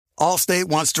Allstate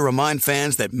wants to remind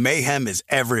fans that mayhem is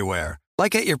everywhere,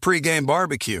 like at your pregame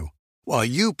barbecue. While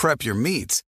you prep your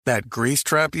meats, that grease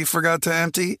trap you forgot to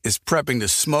empty is prepping to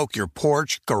smoke your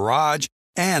porch, garage,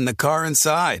 and the car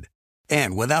inside.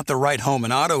 And without the right home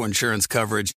and auto insurance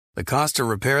coverage, the cost to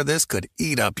repair this could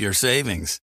eat up your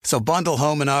savings. So bundle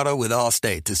home and auto with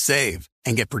Allstate to save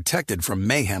and get protected from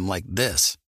mayhem like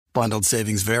this. Bundled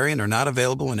savings vary and are not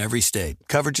available in every state.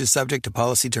 Coverage is subject to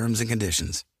policy terms and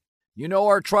conditions. You know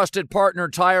our trusted partner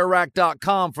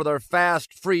TireRack.com for their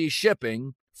fast, free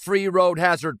shipping, free road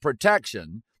hazard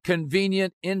protection,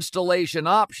 convenient installation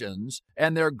options,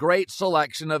 and their great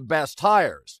selection of best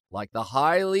tires, like the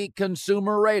highly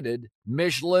consumer-rated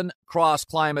Michelin Cross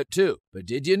Climate 2. But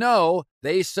did you know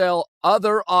they sell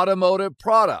other automotive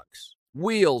products?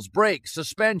 Wheels, brakes,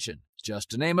 suspension, just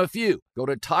to name a few. Go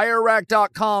to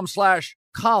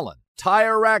TireRack.com/Colin.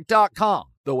 TireRack.com,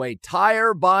 the way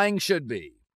tire buying should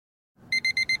be.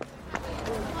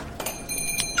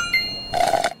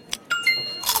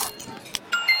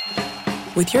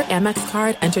 With your Amex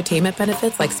card, entertainment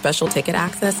benefits like special ticket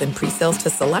access and pre-sales to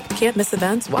select can't-miss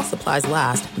events while supplies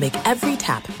last make every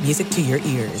tap music to your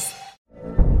ears.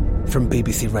 From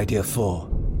BBC Radio 4,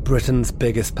 Britain's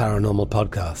biggest paranormal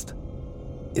podcast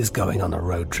is going on a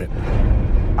road trip.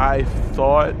 I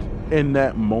thought in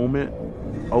that moment,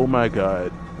 oh my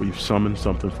God, we've summoned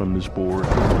something from this board.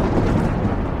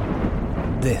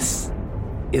 This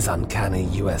is Uncanny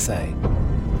USA.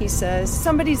 He says,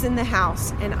 somebody's in the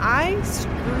house, and I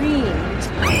screamed.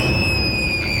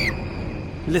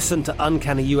 Listen to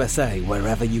Uncanny USA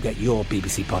wherever you get your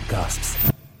BBC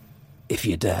podcasts, if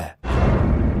you dare.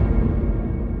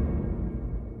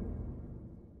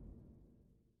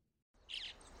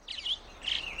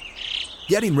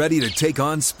 Getting ready to take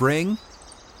on spring?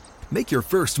 Make your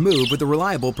first move with the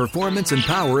reliable performance and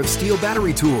power of Steel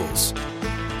battery tools.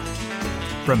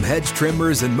 From hedge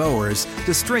trimmers and mowers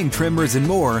to string trimmers and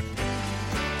more,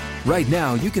 right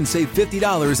now you can save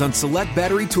 $50 on select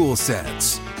battery tool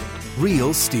sets.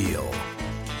 Real Steel.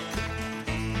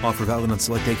 Offer valid on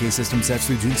select AK system sets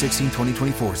through June 16,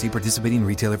 2024. See participating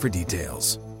retailer for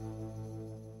details.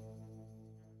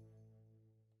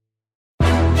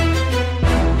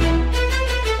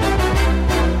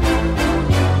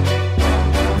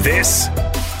 This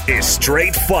is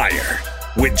Straight Fire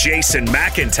with Jason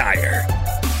McIntyre.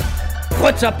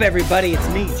 What's up, everybody? It's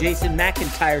me, Jason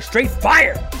McIntyre. Straight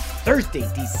Fire, Thursday,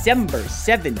 December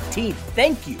 17th.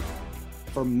 Thank you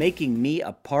for making me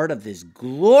a part of this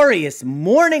glorious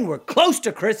morning. We're close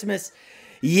to Christmas.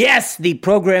 Yes, the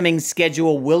programming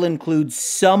schedule will include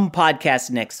some podcasts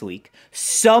next week,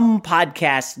 some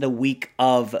podcasts the week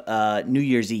of New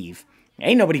Year's Eve.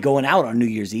 Ain't nobody going out on New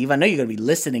Year's Eve. I know you're going to be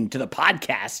listening to the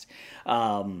podcast.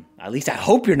 At least I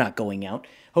hope you're not going out.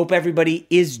 Hope everybody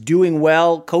is doing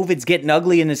well. COVID's getting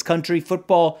ugly in this country.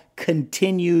 Football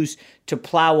continues to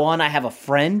plow on. I have a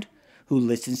friend who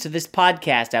listens to this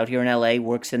podcast out here in LA,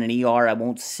 works in an ER. I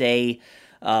won't say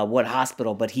what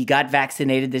hospital, but he got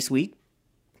vaccinated this week.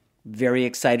 Very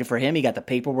excited for him. He got the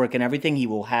paperwork and everything. He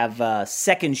will have a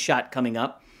second shot coming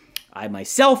up. I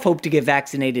myself hope to get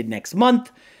vaccinated next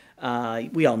month.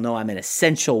 We all know I'm an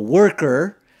essential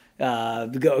worker.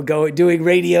 Doing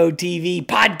radio, TV,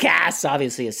 podcasts,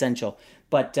 obviously essential.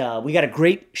 But we got a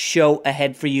great show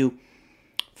ahead for you.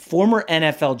 Former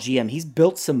NFL GM, he's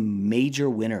built some major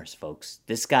winners, folks.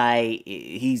 This guy,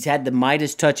 he's had the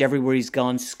Midas touch everywhere he's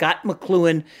gone. Scott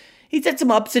McCloughan, he's had some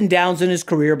ups and downs in his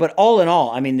career, but all in all,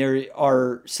 I mean, there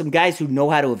are some guys who know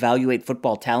how to evaluate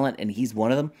football talent, and he's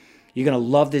one of them. You're going to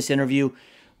love this interview.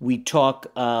 We talk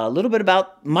a little bit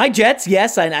about my Jets.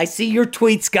 Yes, I see your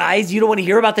tweets, guys. You don't want to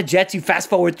hear about the Jets. You fast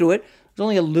forward through it. There's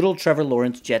only a little Trevor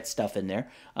Lawrence Jet stuff in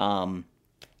there.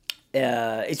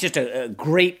 It's just a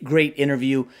great, great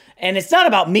interview. And it's not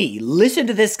about me. Listen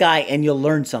to this guy and you'll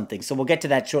learn something. So we'll get to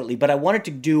that shortly. But I wanted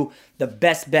to do the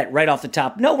best bet right off the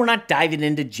top. No, we're not diving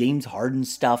into James Harden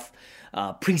stuff.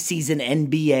 Preseason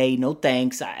NBA. No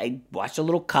thanks. I watched a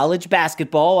little college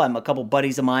basketball. A couple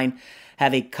buddies of mine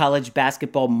have a college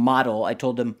basketball model. I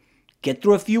told them, get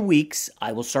through a few weeks.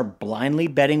 I will start blindly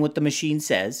betting what the machine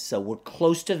says. So we're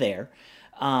close to there.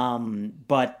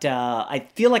 But I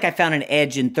feel like I found an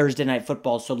edge in Thursday Night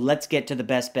Football. So let's get to the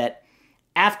best bet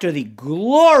after the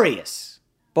glorious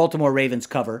Baltimore Ravens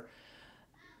cover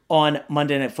on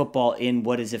Monday Night Football in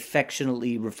what is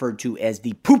affectionately referred to as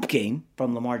the poop game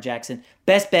from Lamar Jackson.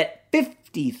 Best bet,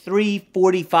 53,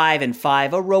 45, and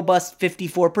 5, a robust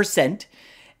 54%.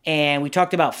 And we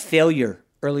talked about failure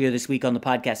earlier this week on the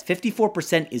podcast.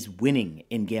 54% is winning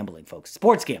in gambling, folks.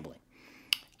 Sports gambling.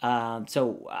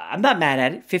 So I'm not mad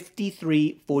at it.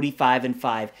 53, 45, and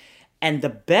 5. And the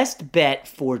best bet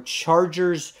for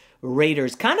Chargers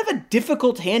Raiders, kind of a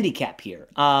difficult handicap here.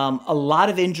 A lot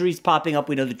of injuries popping up.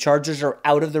 We know the Chargers are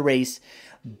out of the race.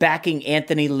 Backing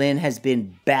Anthony Lynn has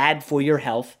been bad for your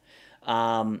health.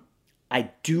 I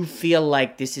do feel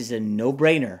like this is a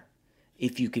no-brainer.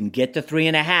 If you can get the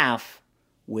 3.5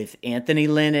 with Anthony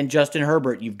Lynn and Justin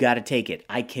Herbert, you've got to take it.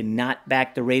 I cannot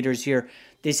back the Raiders here.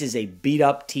 This is a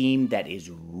beat-up team that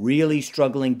is really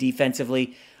struggling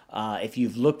defensively. If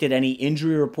you've looked at any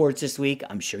injury reports this week,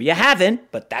 I'm sure you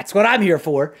haven't, but that's what I'm here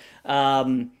for.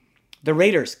 The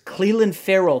Raiders, Clelin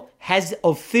Ferrell has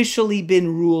officially been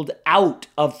ruled out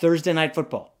of Thursday Night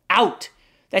Football. Out.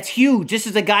 That's huge. This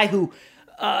is a guy who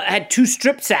had 2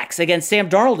 strip sacks against Sam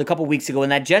Darnold a couple weeks ago in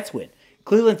that Jets win.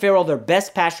 Clelin Ferrell, their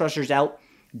best pass rushers, out.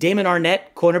 Damon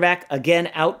Arnett, cornerback, again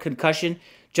out, concussion.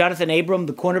 Jonathan Abram,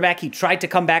 the cornerback, he tried to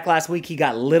come back last week. He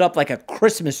got lit up like a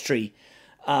Christmas tree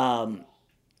by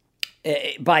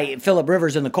Phillip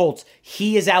Rivers and the Colts.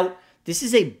 He is out. This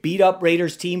is a beat-up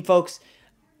Raiders team, folks.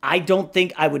 I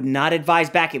would not advise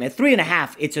backing him. At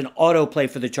 3.5, it's an auto play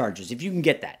for the Chargers, if you can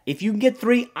get that. If you can get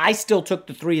 3, I still took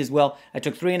the 3 as well. I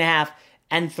took 3.5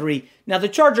 and 3. Now, the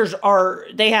Chargers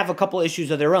they have a couple issues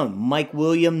of their own. Mike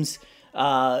Williams,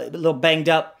 a little banged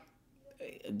up.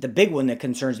 The big one that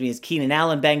concerns me is Keenan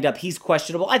Allen banged up. He's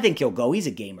questionable. I think he'll go. He's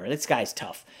a gamer. This guy's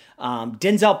tough.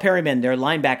 Denzel Perryman, their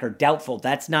linebacker, doubtful.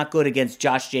 That's not good against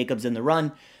Josh Jacobs in the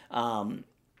run.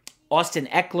 Austin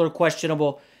Eckler,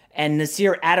 questionable. And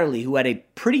Nasir Adderley, who had a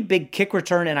pretty big kick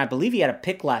return, and I believe he had a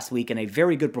pick last week and a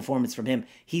very good performance from him.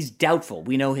 He's doubtful.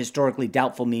 We know historically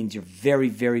doubtful means you're very,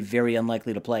 very, very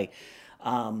unlikely to play.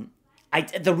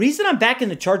 The reason I'm back in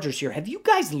the Chargers here,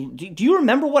 do you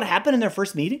remember what happened in their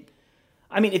first meeting?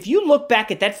 I mean, if you look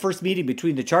back at that first meeting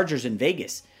between the Chargers and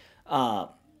Vegas,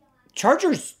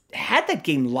 Chargers had that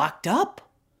game locked up.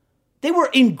 They were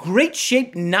in great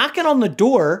shape, knocking on the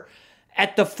door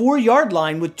at the 4-yard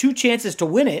line with 2 chances to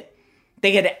win it.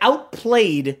 They had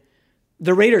outplayed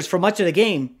the Raiders for much of the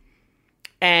game.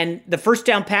 And the first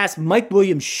down pass, Mike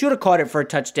Williams should have caught it for a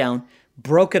touchdown,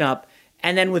 broken up.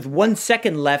 And then with 1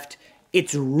 second left,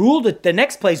 the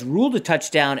next play's ruled a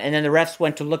touchdown, and then the refs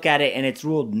went to look at it, and it's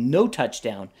ruled no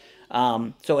touchdown.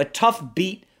 So a tough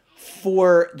beat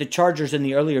for the Chargers in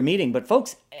the earlier meeting. But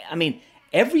folks, I mean,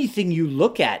 everything you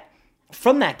look at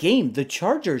from that game, the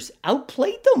Chargers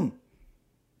outplayed them.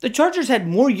 The Chargers had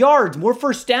more yards, more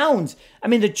first downs. I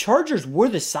mean, the Chargers were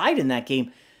the side in that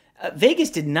game. Vegas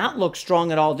did not look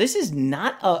strong at all. This is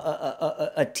not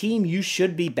a team you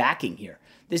should be backing here.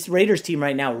 This Raiders team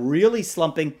right now really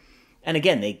slumping. And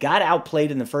again, they got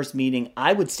outplayed in the first meeting.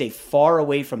 I would stay far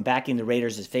away from backing the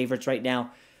Raiders as favorites right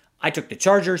now. I took the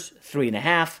Chargers,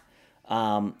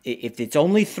 3.5. If it's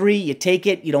only 3, you take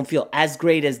it. You don't feel as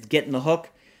great as getting the hook.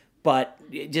 But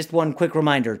just one quick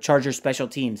reminder, Chargers special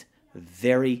teams,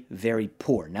 very, very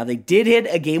poor. Now, they did hit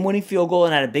a game-winning field goal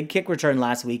and had a big kick return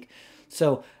last week.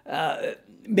 So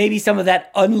maybe some of that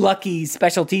unlucky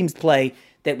special teams play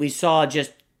that we saw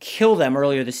just kill them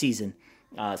earlier this season.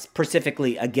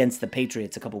 Specifically against the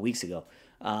Patriots a couple weeks ago.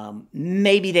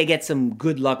 Maybe they get some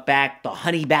good luck back. The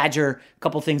Honey Badger, a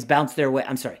couple things bounce their way.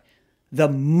 I'm sorry. The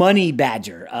Money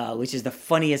Badger, which is the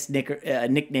funniest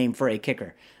nickname for a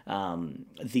kicker.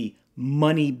 The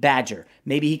Money Badger.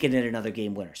 Maybe he can hit another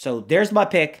game winner. So there's my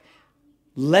pick.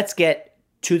 Let's get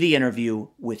to the interview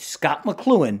with Scott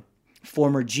McCloughan,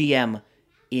 former GM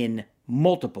in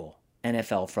multiple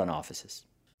NFL front offices.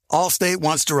 Allstate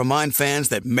wants to remind fans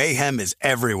that mayhem is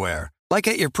everywhere, like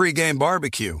at your pregame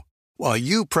barbecue. While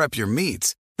you prep your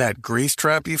meats, that grease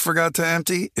trap you forgot to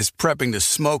empty is prepping to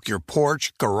smoke your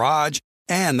porch, garage,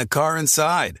 and the car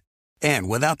inside. And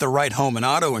without the right home and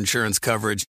auto insurance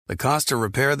coverage, the cost to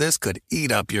repair this could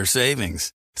eat up your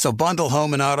savings. So bundle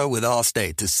home and auto with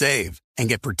Allstate to save and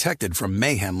get protected from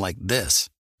mayhem like this.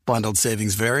 Bundled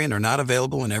savings vary and are not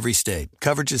available in every state.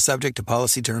 Coverage is subject to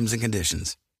policy terms and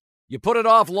conditions. You put it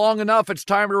off long enough, it's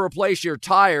time to replace your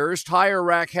tires. Tire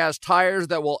Rack has tires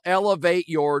that will elevate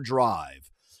your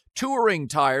drive. Touring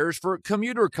tires for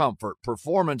commuter comfort,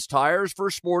 performance tires for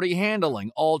sporty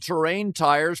handling, all-terrain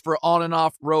tires for on- and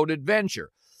off-road adventure.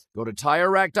 Go to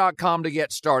TireRack.com to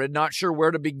get started. Not sure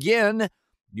where to begin?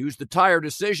 Use the Tire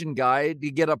Decision Guide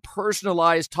to get a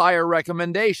personalized tire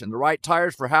recommendation, the right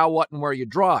tires for how, what, and where you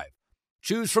drive.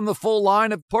 Choose from the full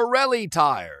line of Pirelli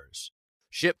tires.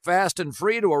 Ship fast and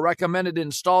free to a recommended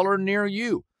installer near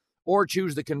you, or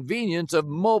choose the convenience of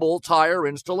mobile tire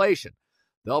installation.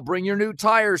 They'll bring your new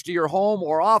tires to your home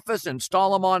or office,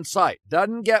 install them on site.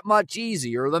 Doesn't get much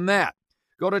easier than that.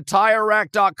 Go to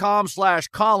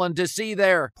TireRack.com/Colin to see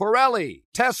their Pirelli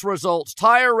test results,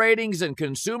 tire ratings, and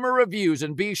consumer reviews,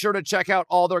 and be sure to check out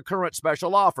all their current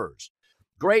special offers.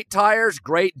 Great tires,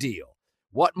 great deal.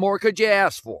 What more could you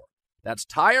ask for? That's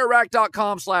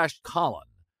TireRack.com/Colin.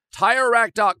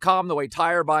 TireRack.com, the way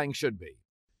tire buying should be.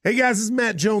 Hey guys, this is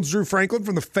Matt Jones, Drew Franklin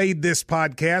from the Fade This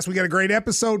podcast. We got a great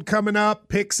episode coming up,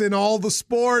 picks in all the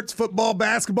sports, football,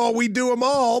 basketball, we do them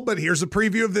all, but here's a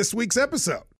preview of this week's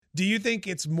episode. Do you think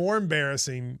it's more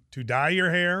embarrassing to dye your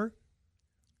hair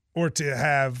or to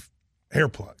have hair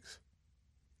plugs?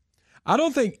 I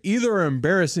don't think either are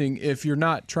embarrassing if you're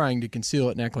not trying to conceal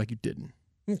it and act like you didn't.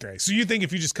 Okay, so you think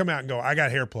if you just come out and go, I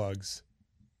got hair plugs.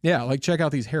 Yeah, like check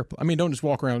out these hair plugs. I mean, don't just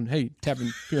walk around, hey,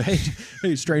 tapping, hey,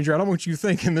 stranger, I don't want you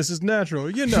thinking this is natural.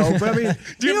 You know, but I mean,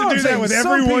 do you have to do that with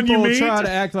everyone you meet? Some people try to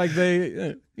act like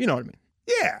they, you know what I mean?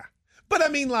 Yeah. But I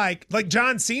mean, like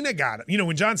John Cena got it. You know,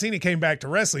 when John Cena came back to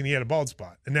wrestling, he had a bald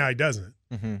spot, and now he doesn't.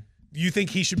 Mm-hmm. Do you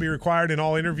think he should be required in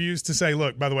all interviews to say,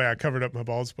 look, by the way, I covered up my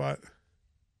bald spot?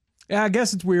 Yeah, I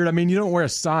guess it's weird. I mean, you don't wear a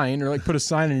sign or like put a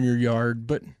sign in your yard,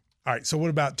 but. All right, so what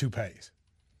about toupees?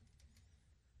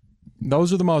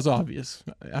 Those are the most obvious.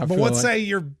 But let's say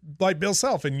you're like Bill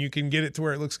Self and you can get it to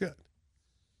where it looks good.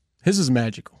 His is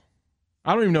magical.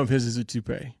 I don't even know if his is a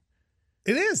toupee.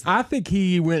 It is. I think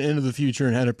he went into the future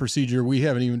and had a procedure we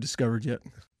haven't even discovered yet.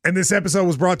 And this episode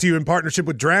was brought to you in partnership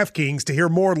with DraftKings. To hear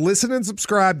more, listen and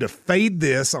subscribe to Fade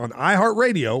This on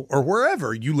iHeartRadio or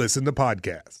wherever you listen to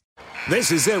podcasts.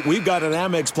 This is it. We've got an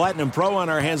Amex Platinum Pro on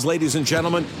our hands, ladies and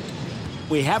gentlemen.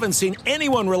 We haven't seen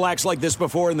anyone relax like this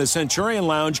before in the Centurion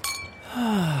Lounge.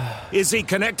 Is he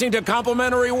connecting to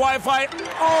complimentary Wi-Fi?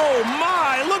 Oh,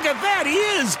 my. Look at that. He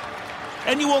is.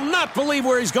 And you will not believe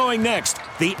where he's going next.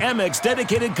 The Amex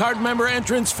dedicated card member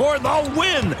entrance for the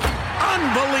win.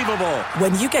 Unbelievable.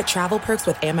 When you get travel perks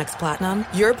with Amex Platinum,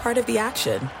 you're part of the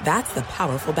action. That's the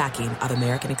powerful backing of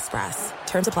American Express.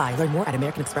 Terms apply. Learn more at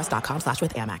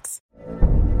americanexpress.com/withAmex.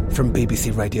 From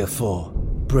BBC Radio 4,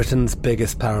 Britain's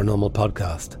biggest paranormal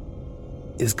podcast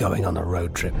is going on a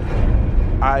road trip.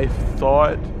 I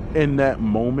thought in that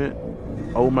moment,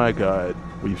 oh my God,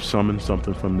 we've summoned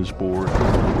something from this board.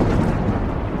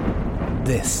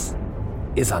 This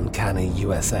is Uncanny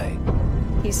USA.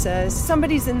 He says,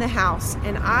 somebody's in the house,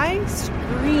 and I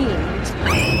screamed.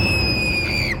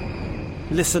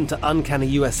 Listen to Uncanny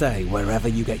USA wherever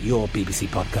you get your BBC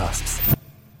podcasts,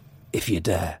 if you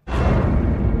dare.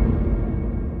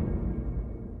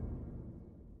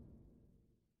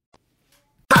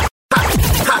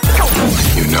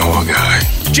 You know a guy.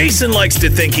 Jason likes to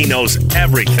think he knows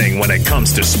everything when it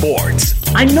comes to sports.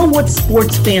 I know what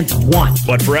sports fans want.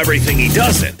 But for everything he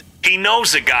doesn't, he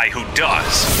knows a guy who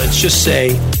does. Let's just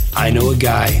say I know a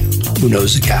guy who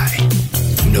knows a guy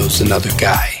who knows another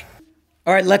guy.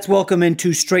 All right, let's welcome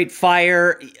into Straight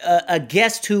Fire a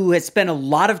guest who has spent a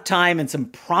lot of time in some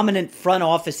prominent front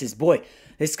offices. Boy,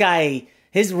 this guy,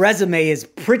 his resume is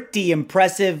pretty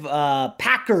impressive.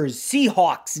 Packers,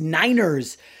 Seahawks,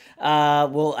 Niners.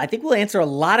 Well, I think we'll answer a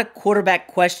lot of quarterback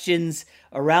questions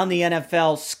around the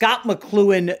NFL. Scott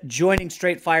McCloughan joining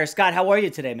Straight Fire. Scott, how are you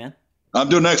today, man? I'm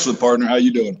doing excellent, partner. How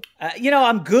you doing?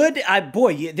 I'm good.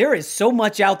 There is so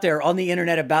much out there on the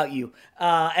internet about you.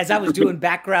 As I was doing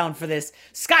background for this,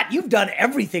 Scott, you've done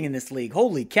everything in this league.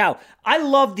 Holy cow. I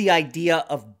love the idea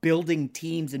of building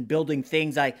teams and building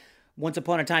things. I, once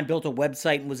upon a time, built a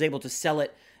website and was able to sell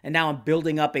it. And now I'm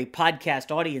building up a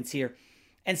podcast audience here.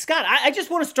 And Scott, I just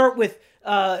want to start with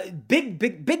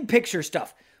big picture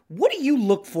stuff. What do you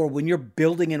look for when you're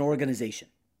building an organization?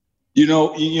 You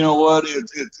know what?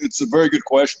 It's a very good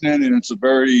question, and it's a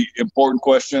very important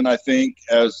question. I think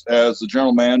as a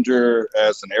general manager,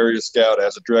 as an area scout,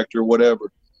 as a director, whatever.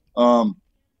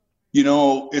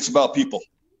 It's about people.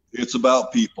 It's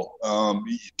about people.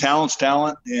 Talent's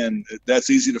talent, and that's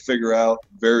easy to figure out.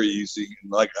 Very easy.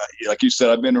 Like you said,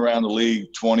 I've been around the league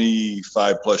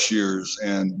 25 plus years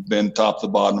and been top to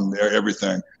bottom,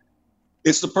 everything.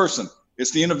 It's the person.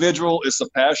 It's the individual. It's the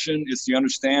passion. It's the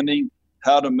understanding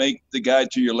how to make the guy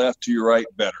to your left, to your right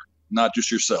better, not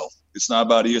just yourself. It's not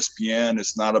about ESPN.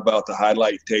 It's not about the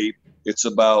highlight tape. It's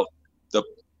about the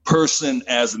person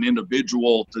as an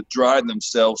individual to drive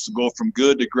themselves to go from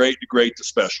good to great to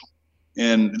special.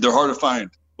 And they're hard to find,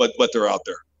 but they're out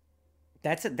there.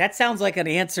 That sounds like an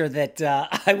answer that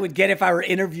I would get if I were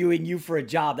interviewing you for a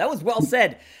job. That was well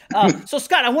said. So,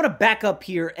 Scott, I want to back up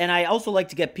here, and I also like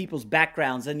to get people's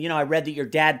backgrounds. And, I read that your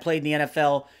dad played in the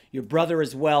NFL, your brother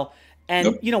as well.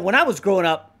 And, when I was growing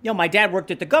up, my dad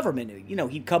worked at the government.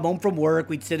 He'd come home from work.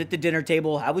 We'd sit at the dinner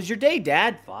table. How was your day,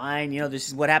 Dad? Fine. This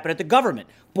is what happened at the government.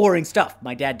 Boring stuff.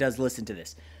 My dad does listen to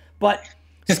this. But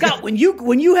Scott, when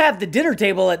you have the dinner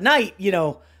table at night,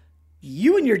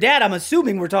 you and your dad, I'm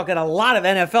assuming we're talking a lot of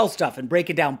NFL stuff and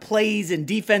breaking down plays and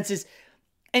defenses.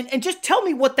 And just tell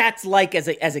me what that's like as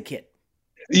a kid.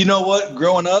 You know what?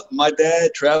 Growing up, my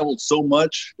dad traveled so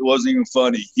much, it wasn't even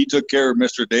funny. He took care of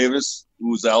Mr. Davis,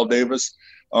 who was Al Davis.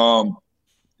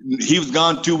 He was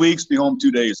gone 2 weeks, be home 2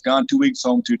 days. Gone 2 weeks,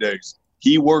 home 2 days.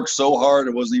 He worked so hard,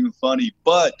 it wasn't even funny.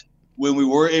 But when we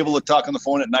were able to talk on the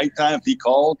phone at nighttime, if he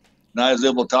called and I was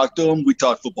able to talk to him, we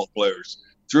talked football players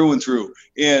through and through.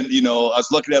 And, I was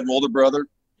lucky to have an older brother,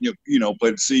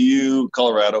 played at CU,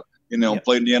 Colorado,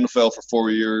 played in the NFL for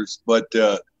 4 years. But,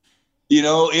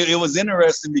 it was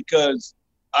interesting because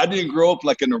I didn't grow up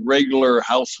like in a regular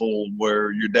household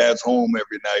where your dad's home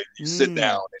every night. You sit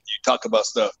down and you talk about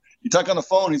stuff. You talk on the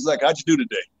phone. He's like, "How'd you do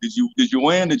today? Did you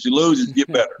win? Did you lose? Did you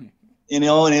get better?" And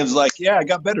he was like, "Yeah, I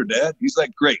got better, Dad." He's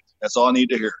like, "Great. That's all I need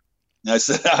to hear." And I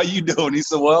said, "How you doing?" He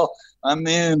said, "Well, I'm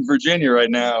in Virginia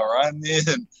right now, or I'm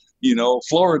in,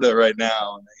 Florida right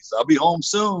now." And he said, "I'll be home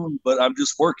soon, but I'm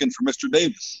just working for Mr.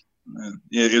 Davis."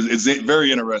 It's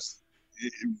very interesting.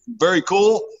 Very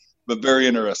cool, but very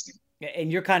interesting.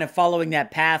 And you're kind of following that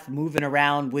path, moving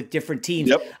around with different teams.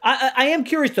 Yep. I am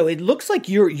curious, though. It looks like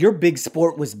your big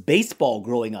sport was baseball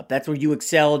growing up. That's where you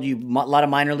excelled. A lot of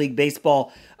minor league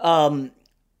baseball. And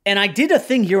I did a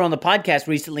thing here on the podcast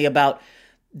recently about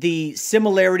the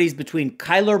similarities between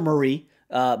Kyler Murray,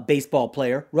 baseball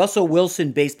player, Russell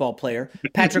Wilson, baseball player,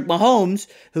 Patrick Mahomes,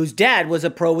 whose dad was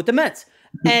a pro with the Mets.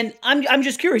 And I'm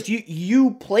just curious.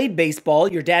 You played baseball.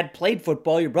 Your dad played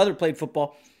football. Your brother played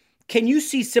football. Can you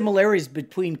see similarities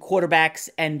between quarterbacks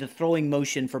and the throwing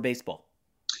motion for baseball?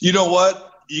 You know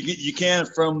what? You can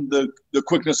from the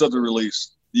quickness of the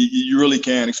release. You really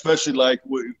can, especially like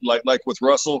with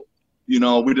Russell. We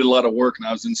did a lot of work, and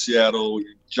I was in Seattle.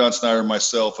 John Snyder and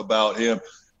myself about him.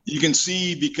 You can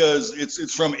see because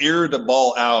it's from ear to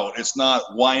ball out. It's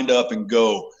not wind up and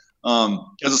go.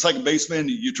 As a second baseman,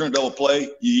 you turn double play.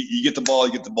 You get the ball,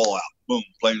 out. Boom,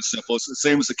 plain and simple. It's the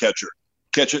same as the catcher.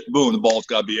 Catch it, boom, the ball's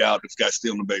got to be out if the guy's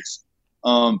stealing the base.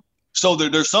 So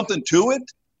there's something to it.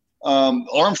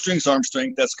 Arm strength,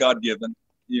 that's God-given.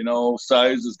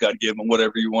 Size is God-given,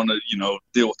 whatever you want to,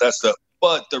 deal with that stuff.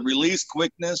 But the release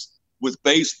quickness with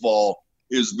baseball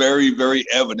is very, very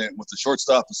evident with the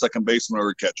shortstop, the second baseman, or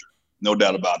a catcher. No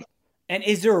doubt about it. And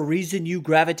is there a reason you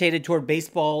gravitated toward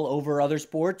baseball over other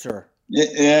sports, or?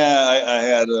 Yeah, I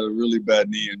had a really bad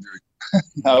knee injury.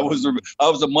 I was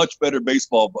a much better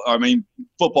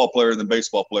football player than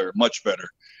baseball player, much better,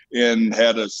 and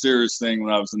had a serious thing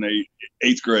when I was in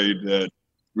eighth grade that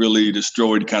really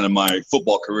destroyed kind of my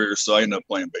football career. So I ended up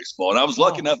playing baseball, and I was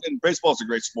lucky enough. And baseball is a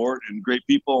great sport and great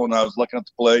people, and I was lucky enough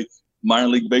to play minor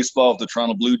league baseball with the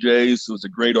Toronto Blue Jays. It was a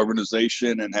great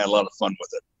organization and had a lot of fun with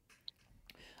it.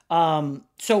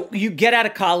 So you get out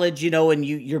of college, and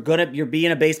you're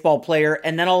being a baseball player,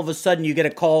 and then all of a sudden you get a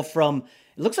call from,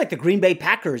 it looks like the Green Bay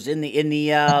Packers in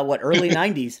the early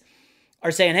 90s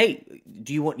are saying, "Hey,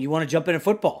 do you want to jump into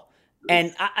football?"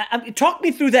 And talk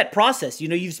me through that process.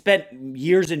 You've spent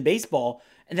years in baseball,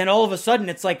 and then all of a sudden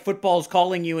it's like football's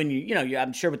calling you, and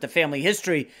I'm sure with the family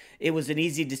history, it was an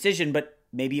easy decision, but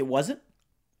maybe it wasn't.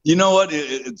 You know what?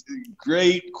 It's a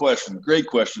great question. Great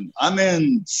question. I'm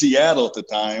in Seattle at the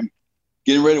time,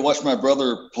 getting ready to watch my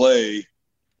brother play.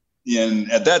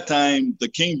 And at that time, the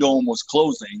Kingdome was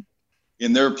closing,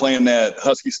 and they were playing at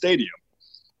Husky Stadium.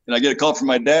 And I get a call from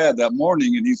my dad that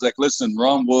morning, and he's like, "Listen,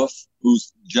 Ron Wolf,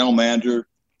 who's general manager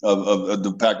of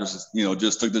the Packers,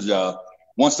 just took the job,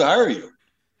 wants to hire you."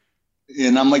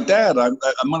 And I'm like, "Dad, I'm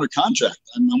under contract.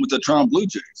 I'm with the Toronto Blue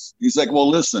Jays." He's like, "Well,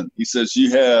 listen," he says,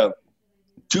 "you have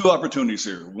two opportunities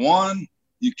here. One,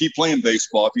 you keep playing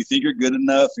baseball. If you think you're good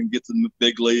enough and get to the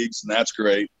big leagues, and that's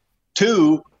great.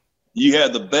 Two, you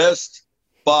had the best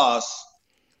boss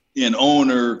and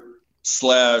owner /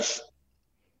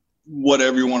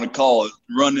 whatever you want to call it,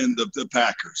 running the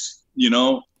Packers,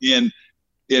 And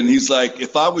he's like,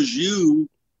 "If I was you,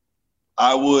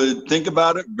 I would think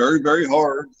about it very, very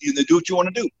hard and then do what you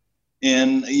want to do."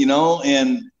 And,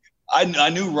 and I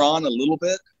knew Ron a little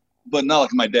bit, but not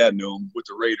like my dad knew him with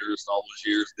the Raiders and all those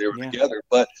years they were together.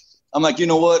 But I'm like, you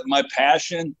know what? My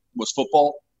passion was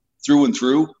football through and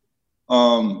through.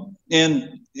 And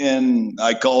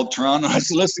I called Toronto. I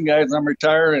said, "Listen, guys, I'm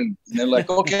retiring." And they're like,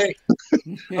 "Okay."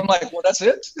 I'm like, "Well, that's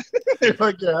it?" They're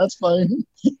like, "Yeah, that's fine."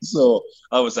 So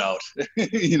I was out,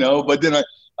 But then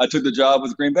I took the job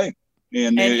with Green Bay,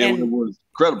 and it was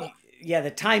incredible. Yeah,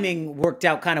 the timing worked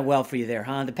out kind of well for you there,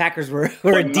 huh? The Packers were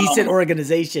a decent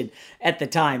organization at the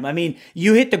time. I mean,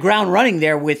 you hit the ground running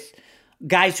there with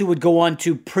guys who would go on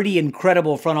to pretty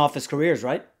incredible front office careers,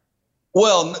 right?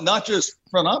 Well, not just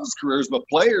front office careers, but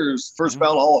players, first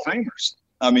ballot Hall of Famers.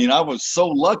 I mean, I was so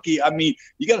lucky. I mean,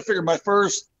 you got to figure my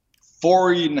first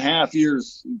 4.5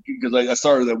 years, because I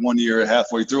started that 1 year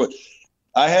halfway through it.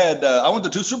 I went to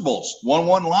 2 Super Bowls, won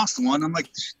one, lost one. I'm like,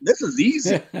 this is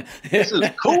easy. This is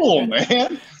cool,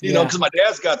 man. You know, because my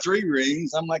dad's got 3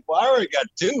 rings. I'm like, well, I already got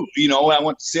 2. You know, I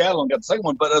went to Seattle and got the second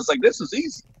one, but I was like, this is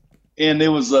easy. And it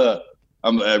was,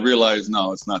 I realized,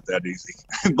 no, it's not that easy.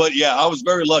 But yeah, I was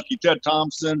very lucky. Ted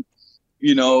Thompson,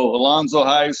 you know, Alonzo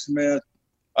Highsmith.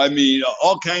 I mean,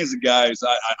 all kinds of guys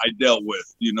I dealt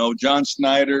with, you know, John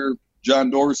Schneider, John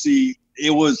Dorsey.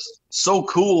 It was so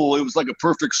cool. It was like a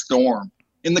perfect storm.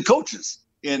 And the coaches.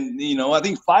 And, you know, I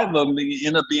think 5 of them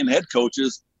ended up being head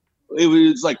coaches. It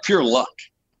was like pure luck,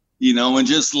 you know, and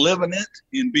just living it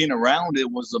and being around it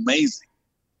was amazing.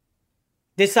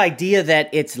 This idea that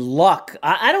it's luck,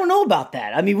 I don't know about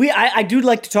that. I mean, I do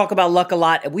like to talk about luck a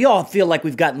lot. We all feel like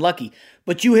we've gotten lucky.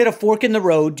 But you hit a fork in the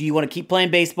road. Do you want to keep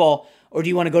playing baseball or do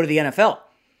you want to go to the NFL?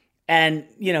 And,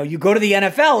 you know, you go to the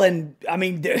NFL and, I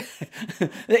mean,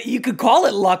 you could call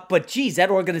it luck, but geez,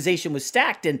 that organization was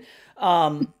stacked. And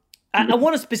I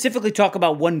want to specifically talk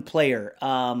about one player,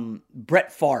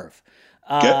 Brett Favre,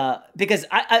 because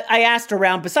I asked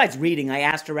around, besides reading, I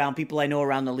asked around people I know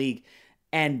around the league,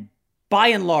 and by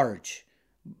and large,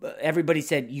 everybody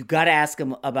said, you got to ask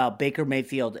him about Baker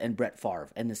Mayfield and Brett Favre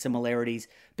and the similarities,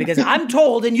 because I'm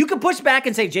told, and you can push back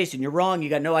and say, Jason, you're wrong, you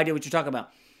got no idea what you're talking about,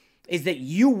 is that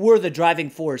you were the driving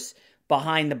force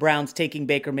behind the Browns taking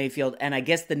Baker Mayfield, and I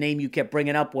guess the name you kept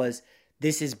bringing up was,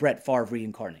 this is Brett Favre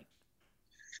reincarnate.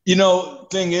 You know,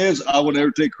 thing is, I would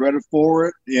never take credit for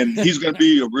it, and he's going to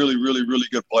be a really, really, really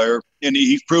good player, and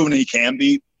he's proven he can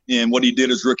be, and what he did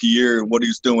his rookie year and what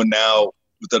he's doing now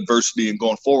with adversity and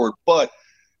going forward. But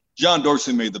John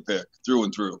Dorsey made the pick through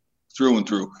and through.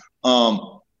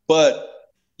 But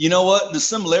you know what? The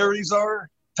similarities are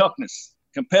toughness,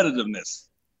 competitiveness,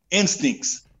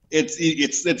 instincts. It's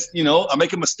you know, I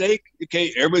make a mistake,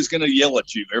 okay, everybody's going to yell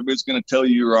at you. Everybody's going to tell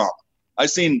you you're wrong. I've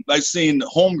seen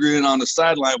Holmgren on the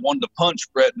sideline wanted to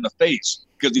punch Brett in the face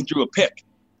because he threw a pick.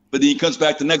 But then he comes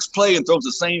back the next play and throws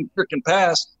the same freaking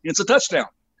pass. It's a touchdown.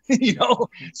 You know?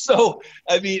 So,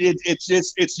 I mean,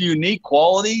 it's unique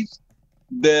qualities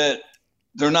that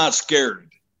they're not scared.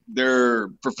 They're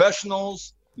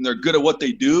professionals, and they're good at what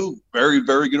they do, very,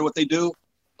 very good at what they do,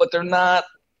 but they're not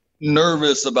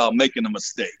nervous about making a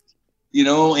mistake. You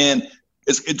know, and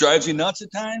it drives you nuts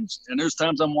at times. And there's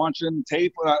times I'm watching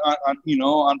tape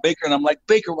on Baker, and I'm like,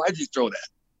 Baker, why'd you throw that?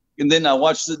 And then I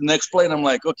watch the next play, and I'm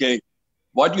like, okay,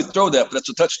 why'd you throw that? But that's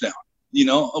a touchdown. You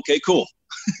know, okay, cool.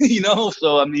 You know,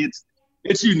 so I mean,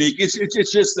 it's unique.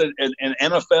 It's just an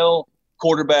NFL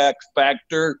quarterback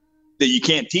factor that you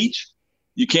can't teach,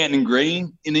 you can't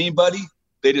ingrain in anybody.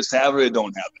 They just have it or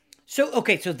don't have it. So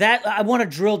okay, so that I want to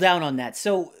drill down on that.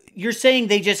 So you're saying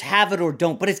they just have it or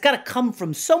don't, but it's got to come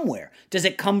from somewhere. Does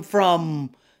it come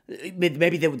from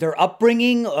maybe their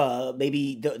upbringing,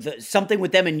 maybe something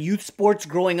with them in youth sports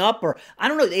growing up, or I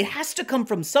don't know. It has to come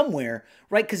from somewhere,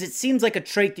 right? Because it seems like a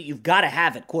trait that you've got to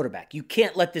have at quarterback. You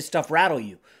can't let this stuff rattle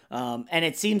you. And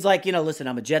it seems like, you know, listen,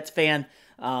 I'm a Jets fan.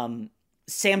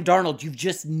 Sam Darnold, you've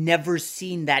just never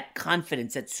seen that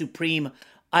confidence, that supreme,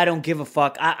 I don't give a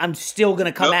fuck. I'm still going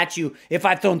to come at you if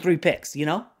I've thrown 3 picks, you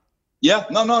know? Yeah,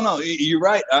 no. You're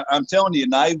right. I'm telling you,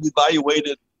 and I've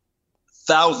evaluated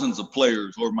thousands of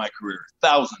players over my career,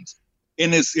 thousands.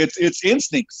 And it's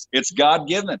instincts. It's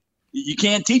God-given. You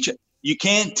can't teach it. You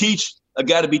can't teach a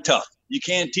guy to be tough. You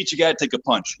can't teach a guy to take a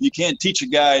punch. You can't teach a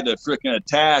guy to freaking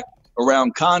attack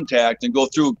around contact and go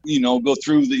through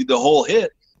the whole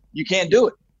hit. You can't do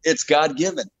it. It's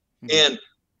God-given. Mm-hmm. And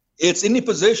it's any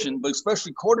position, but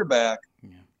especially quarterback. Yeah.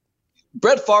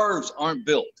 Brett Favre's aren't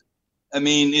built. I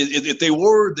mean, if they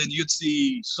were, then you'd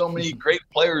see so many great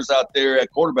players out there at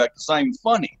quarterback. It's not even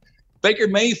funny. Baker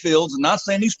Mayfield's not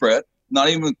saying he's Brett, not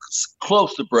even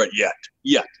close to Brett yet.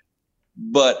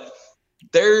 But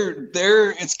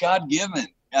it's God-given.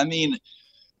 I mean,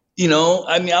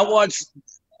 I watch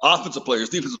offensive players,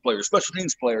 defensive players, special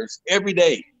teams players every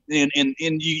day. And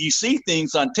you see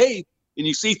things on tape and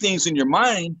you see things in your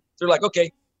mind. They're like,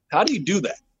 okay, how do you do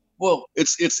that? Well,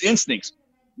 it's instincts.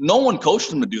 No one coached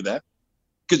them to do that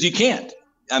because you can't.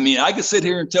 I mean, I could sit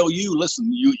here and tell you,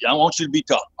 listen, I want you to be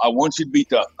tough. I want you to be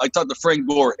tough. I talk to Frank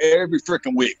Gore every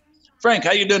freaking week. Frank,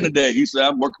 how you doing today? He said,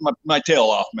 I'm working my tail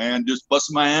off, man. Just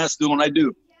busting my ass, doing what I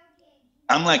do.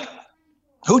 I'm like,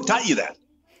 who taught you that?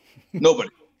 Nobody.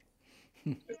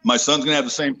 My son's going to have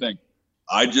the same thing.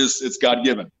 It's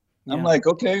God-given. Yeah. I'm like,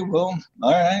 okay, well,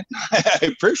 all right. I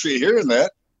appreciate hearing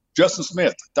that. Justin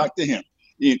Smith, talk to him.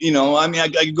 You know, I mean, I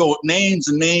could go with names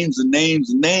and names and names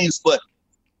and names, but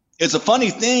it's a funny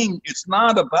thing. It's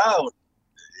not about,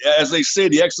 as they say,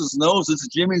 the X's and O's, it's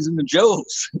the Jimmys and the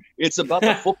Joes. It's about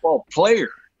the football player.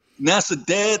 And that's the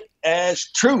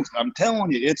dead-ass truth. I'm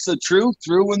telling you, it's the truth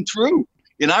through and through.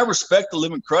 And I respect the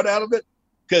living crud out of it,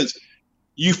 because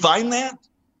you find that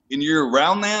and you're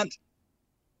around that,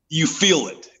 you feel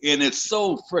it. And it's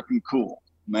so freaking cool,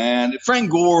 man. Frank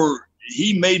Gore,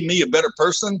 he made me a better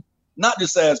person, not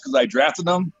just because I drafted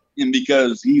him and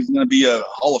because he's going to be a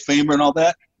Hall of Famer and all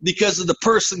that, because of the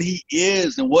person he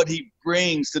is and what he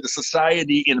brings to the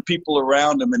society and the people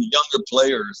around him and younger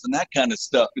players and that kind of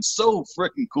stuff. It's so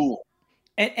freaking cool.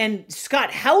 And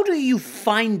Scott, how do you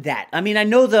find that? I mean, I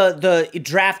know the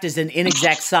draft is an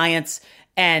inexact science,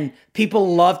 and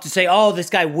people love to say, oh, this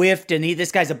guy whiffed and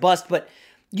this guy's a bust, but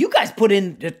you guys put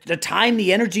in the time,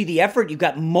 the energy, the effort. You've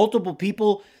got multiple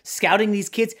people scouting these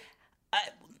kids.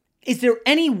 Is there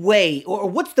any way, or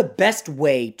what's the best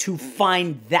way to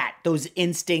find those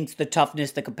instincts, the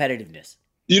toughness, the competitiveness?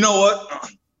 You know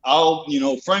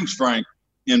what? Frank's Frank,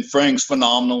 and Frank's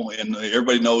phenomenal, and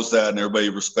everybody knows that, and everybody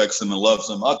respects him and loves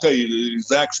him. I'll tell you the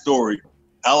exact story.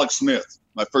 Alex Smith,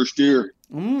 my first year,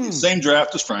 same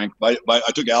draft as Frank. I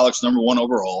took Alex number 1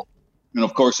 overall. And,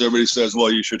 of course, everybody says,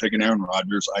 well, you should take an Aaron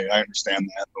Rodgers. I understand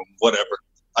that, but whatever.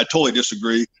 I totally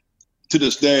disagree. To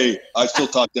this day, I still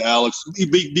talk to Alex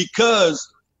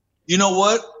because, you know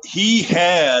what? He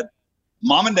had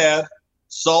mom and dad,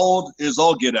 solid as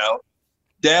all get out.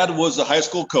 Dad was the high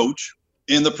school coach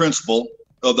and the principal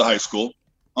of the high school.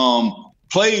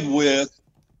 Played with,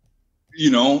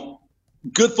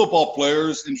 good football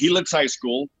players in Helix High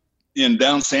School in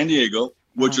down San Diego,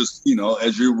 which is,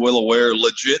 as you're well aware,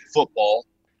 legit football.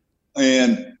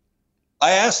 And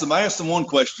I asked him one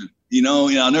question,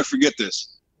 I'll never forget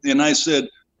this. And I said,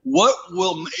 what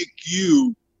will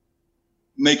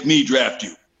make me draft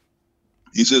you?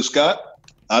 He said, Scott,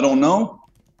 I don't know,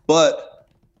 but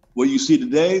what you see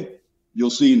today,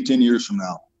 you'll see in 10 years from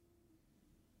now.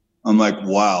 I'm like,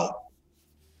 wow.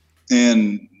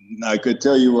 And I could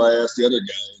tell you I asked the other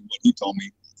guy what he told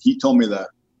me. He told me that.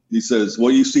 He says,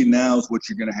 what you see now is what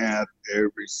you're going to have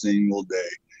every single day.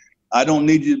 I don't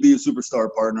need you to be a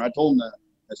superstar, partner. I told him that.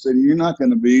 I said, you're not going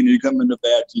to be, and you come into a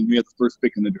bad team, you have the first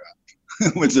pick in the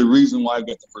draft, which is the reason why I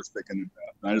got the first pick in the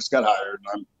draft. And I just got hired, and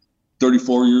I'm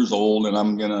 34 years old, and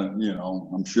I'm going to,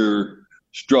 I'm sure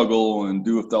struggle and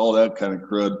do with all that kind of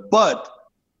crud. But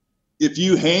if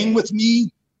you hang with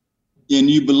me and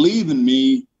you believe in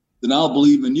me, then I'll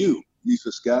believe in you. He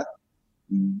said, Scott,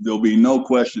 there'll be no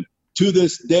question. To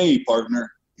this day, partner,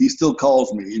 he still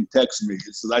calls me and texts me.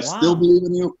 He says, I still believe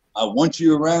in you. I want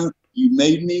you around. You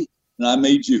made me. And I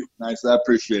made you. And I said, I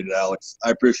appreciate it, Alex.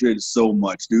 I appreciate it so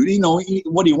much, dude.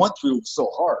 What he went through was so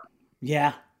hard.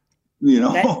 Yeah.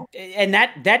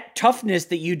 That toughness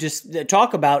that you just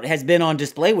talk about has been on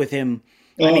display with him.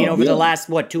 Over the last,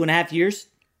 2.5 years?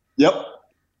 Yep.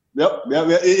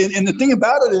 And the thing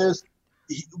about it is,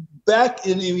 back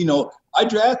in, I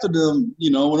drafted him,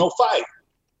 in 05.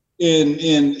 And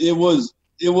it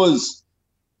was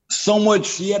so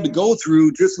much he had to go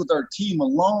through just with our team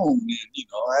alone. And,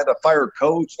 I had to fire a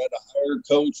coach, I had to hire a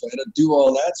coach, I had to do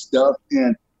all that stuff.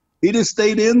 And he just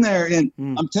stayed in there. And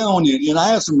I'm telling you, and I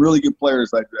have some really good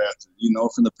players I drafted,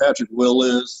 from the Patrick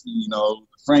Willis,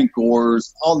 Frank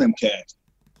Gores, all them cats.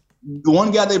 The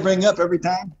one guy they bring up every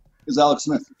time is Alex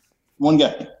Smith. One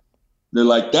guy. They're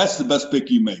like, that's the best pick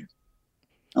you made.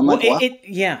 I'm like,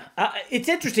 it's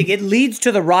interesting. It leads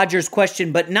to the Rodgers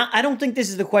question, but I don't think this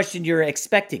is the question you're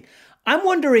expecting. I'm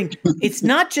wondering, it's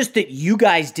not just that you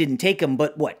guys didn't take him,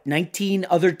 but 19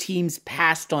 other teams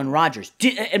passed on Rodgers.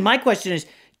 And my question is,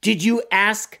 did you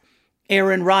ask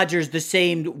Aaron Rodgers the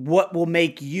same, what will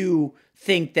make you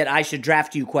think that I should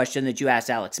draft you question that you asked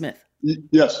Alex Smith?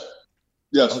 Yes.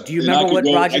 Oh, do you remember what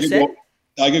Rodgers said?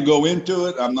 I could go into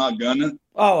it. I'm not gonna.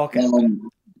 Oh, okay.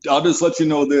 I'll just let you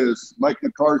know this. Mike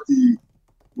McCarthy,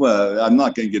 well, I'm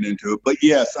not going to get into it, but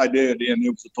yes, I did, and it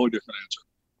was a totally different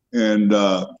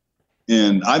answer.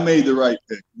 And I made the right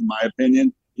pick, in my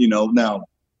opinion. Now,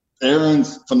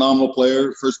 Aaron's a phenomenal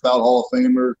player, first ballot Hall of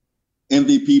Famer,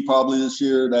 MVP probably this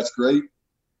year. That's great.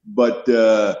 But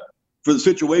for the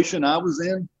situation I was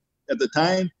in at the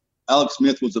time, Alex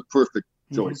Smith was a perfect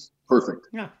choice. Perfect.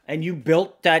 Yeah, and you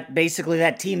built that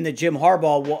team that Jim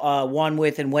Harbaugh won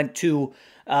with and went to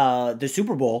the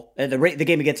Super Bowl, the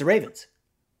game against the Ravens.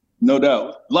 No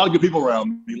doubt. A lot of good people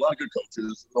around me, a lot of good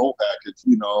coaches, the whole package.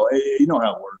 You know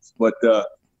how it works. But I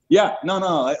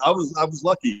was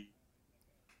lucky.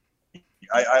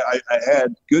 I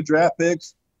had good draft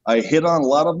picks. I hit on a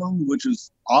lot of them, which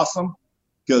is awesome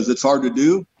because it's hard to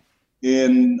do.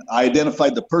 And I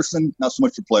identified the person, not so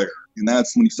much the player. And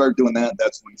that's when you start doing that,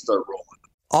 that's when you start rolling.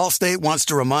 Allstate wants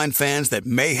to remind fans that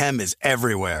mayhem is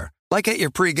everywhere, like at your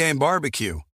pregame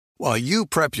barbecue. While you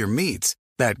prep your meats,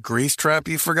 that grease trap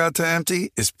you forgot to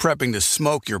empty is prepping to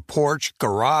smoke your porch,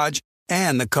 garage,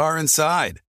 and the car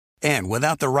inside. And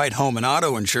without the right home and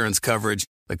auto insurance coverage,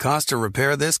 the cost to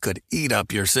repair this could eat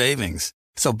up your savings.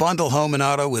 So bundle home and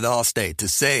auto with Allstate to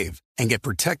save and get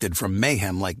protected from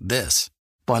mayhem like this.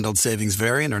 Bundled savings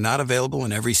vary and are not available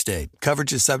in every state.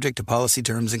 Coverage is subject to policy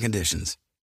terms and conditions.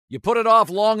 You put it off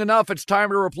long enough, it's time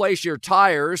to replace your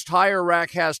tires. Tire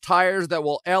Rack has tires that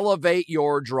will elevate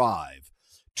your drive.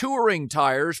 Touring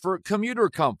tires for commuter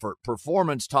comfort,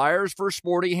 performance tires for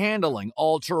sporty handling,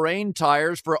 all-terrain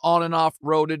tires for on- and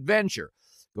off-road adventure.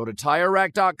 Go to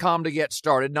TireRack.com to get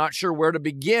started. Not sure where to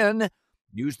begin?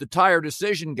 Use the Tire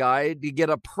Decision Guide to get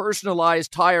a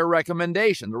personalized tire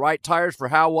recommendation, the right tires for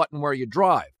how, what, and where you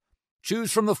drive.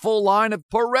 Choose from the full line of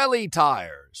Pirelli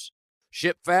tires.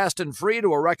 Ship fast and free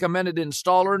to a recommended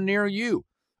installer near you,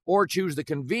 or choose the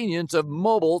convenience of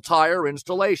mobile tire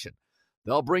installation.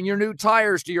 They'll bring your new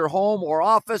tires to your home or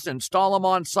office, install them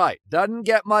on site. Doesn't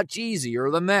get much easier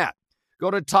than that. Go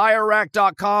to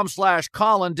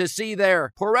TireRack.com/Colin to see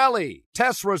their Pirelli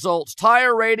test results,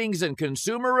 tire ratings, and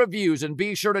consumer reviews, and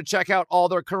be sure to check out all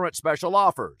their current special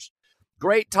offers.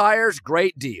 Great tires,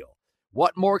 great deal.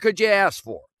 What more could you ask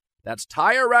for? That's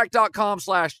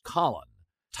TireRack.com/Colin.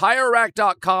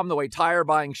 TireRack.com, the way tire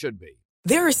buying should be.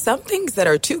 There are some things that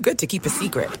are too good to keep a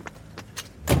secret.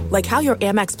 Like how your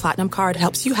Amex Platinum card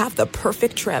helps you have the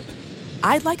perfect trip.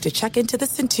 I'd like to check into the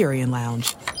Centurion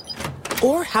Lounge.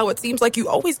 Or how it seems like you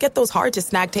always get those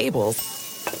hard-to-snag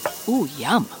tables. Ooh,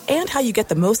 yum. And how you get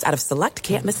the most out of select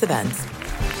can't-miss events.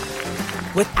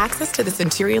 With access to the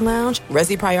Centurion Lounge,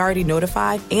 Resi Priority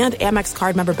Notify, and Amex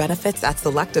card member benefits at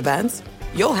select events,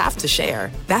 you'll have to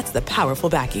share. That's the powerful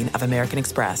backing of American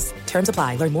Express. Terms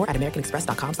apply. Learn more at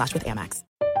americanexpress.com/withAmex.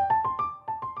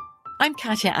 I'm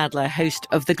Katya Adler, host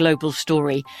of The Global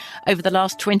Story. Over the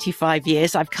last 25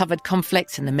 years, I've covered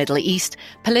conflicts in the Middle East,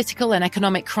 political and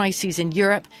economic crises in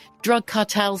Europe, drug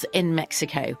cartels in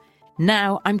Mexico.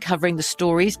 Now I'm covering the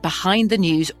stories behind the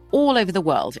news all over the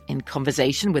world in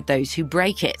conversation with those who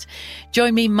break it.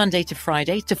 Join me Monday to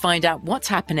Friday to find out what's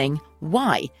happening,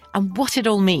 why, and what it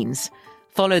all means.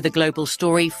 Follow The Global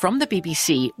Story from the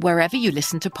BBC wherever you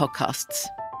listen to podcasts.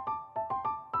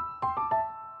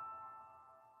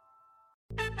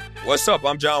 What's up?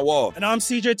 I'm John Wall. And I'm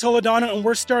CJ Toledano, and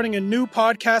we're starting a new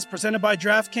podcast presented by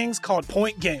DraftKings called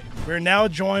Point Game. We're now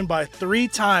joined by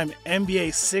three-time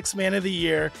NBA Sixth Man of the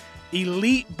Year,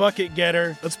 elite bucket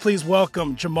getter. Let's please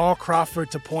welcome Jamal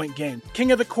Crawford to Point Game.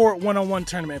 King of the Court one-on-one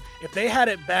tournament. If they had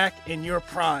it back in your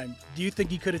prime, do you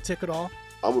think you could have took it all?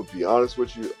 I'm going to be honest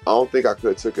with you. I don't think I could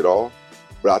have took it all,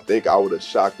 but I think I would have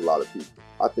shocked a lot of people.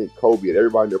 I think Kobe and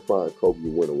everybody in their prime, Kobe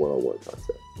would win a one-on-one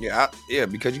contest. Yeah,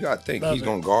 because you got to think. He's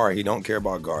going to guard. He don't care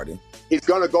about guarding. He's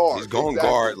going to guard. He's going to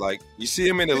guard. Like, you see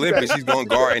him in the Olympics, he's going to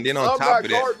guard. And then on top of that.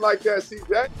 I'm not guarding like that,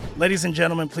 CJ. Ladies and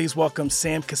gentlemen, please welcome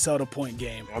Sam Cassell to Point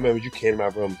Game. I remember you came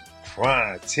out from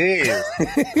prime 10.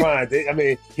 I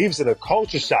mean, he was in a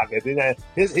culture shock. And then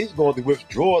he's going through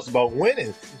withdrawals about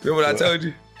winning. Remember what I told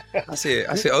you? I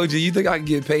said, OG, you think I can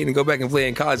get paid and go back and play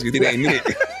in college? You think they ain't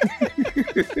it?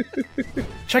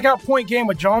 Check out Point Game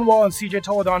with John Wall and CJ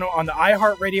Toledano on the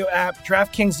iHeartRadio app,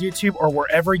 DraftKings YouTube, or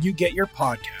wherever you get your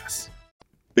podcasts.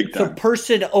 Big time. So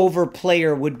person over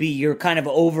player would be your kind of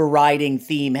overriding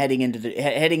theme heading into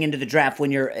the draft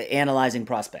when you're analyzing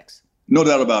prospects. No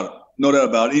doubt about it.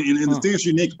 And the thing that's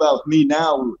unique about me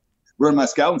now, we're in my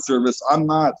scouting service, I'm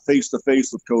not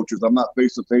face-to-face with coaches. I'm not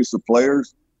face-to-face with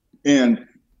players. And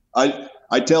I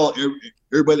tell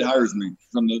everybody that hires me,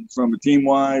 from a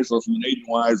team-wise or from an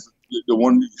agent-wise, the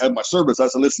one who had my service, I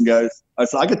said, listen, guys, I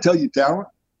said, I could tell you talent.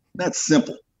 That's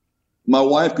simple. My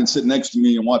wife can sit next to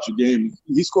me and watch a game.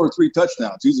 He scored 3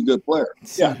 touchdowns. He's a good player.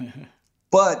 Yeah.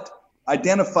 But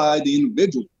identify the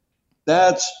individual.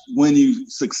 That's when you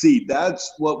succeed.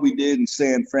 That's what we did in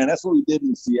San Fran. That's what we did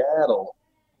in Seattle,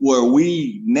 where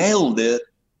we nailed it,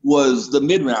 was the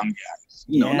mid-round guys.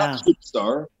 Not the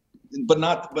superstar, but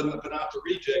not the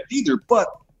reject either. But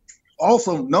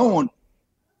also knowing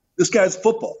this guy's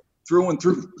football through and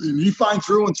through. You find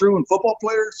through and through in football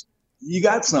players, you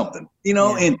got something.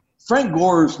 And Frank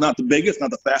Gore's not the biggest, not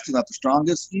the fastest, not the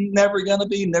strongest. Never gonna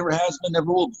be, never has been, never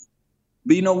will be.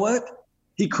 But you know what?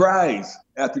 He cries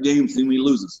after games when he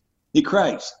loses. He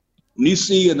cries. When you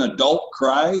see an adult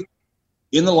cry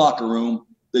in the locker room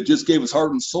that just gave his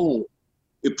heart and soul,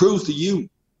 it proves to you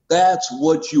that's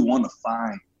what you want to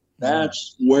find.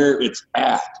 That's where it's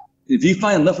at. If you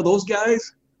find enough of those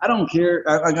guys, I don't care.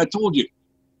 Like I told you,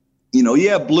 you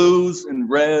have blues and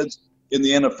reds in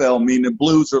the NFL. I mean, the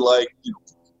blues are like,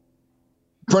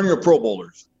 perennial Pro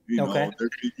Bowlers. You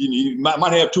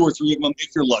might have 2 or 3 of them if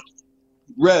you're lucky.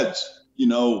 Reds,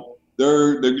 you're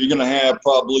going to have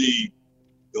probably,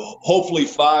 hopefully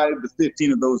 5 to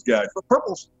 15 of those guys. But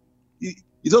purples, you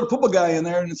throw the purple guy in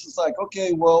there, and it's just like,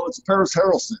 okay, well, it's Paris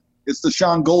Harrelson. It's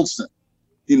Deshaun Goldson.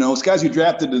 It's guys you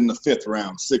drafted in the 5th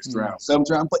round, 6th round,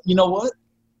 7th round. But you know what?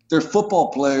 They're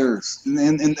football players,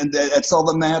 and that's all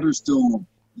that matters to them.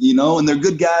 And they're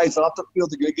good guys off the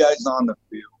field, they're good guys on the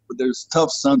field. But there's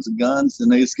tough sons of guns,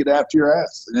 and they just get after your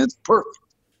ass, and it's perfect.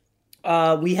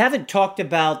 We haven't talked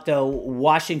about, though,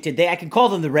 Washington. I can call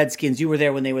them the Redskins. You were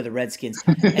there when they were the Redskins.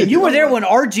 And you were there when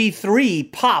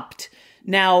RG3 popped.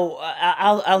 Now,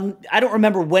 I don't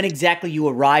remember when exactly you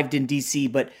arrived in D.C.,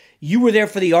 but you were there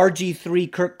for the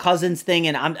RG3 Kirk Cousins thing.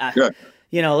 And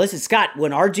listen, Scott,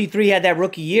 when RG3 had that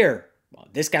rookie year, well,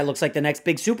 this guy looks like the next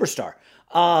big superstar.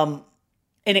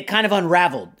 And it kind of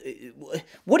unraveled.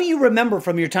 What do you remember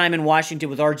from your time in Washington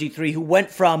with RG3, who went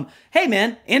from, hey,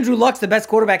 man, Andrew Luck's the best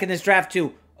quarterback in this draft,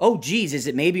 to, oh, geez, is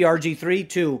it maybe RG3,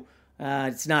 to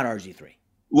it's not RG3?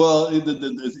 Well,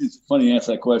 it's funny you ask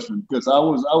that question, because I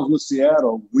was with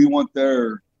Seattle. We went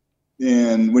there,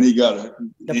 and when he got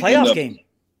the playoff game.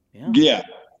 Yeah,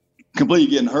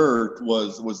 completely getting hurt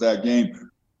was that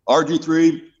game.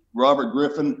 RG3, Robert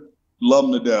Griffin, love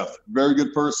him to death. Very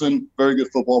good person, very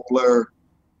good football player.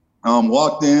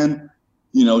 Walked in,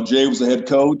 Jay was the head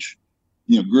coach,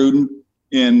 Gruden,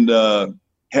 and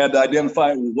had to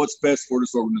identify what's best for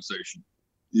this organization,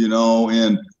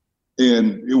 and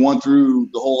it went through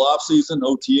the whole offseason,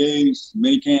 OTAs,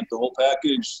 minicamp, the whole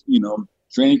package,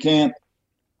 training camp,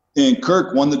 and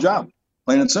Kirk won the job,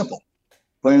 plain and simple.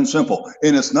 And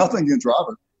it's nothing against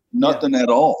Robert, nothing at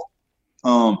all.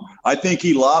 I think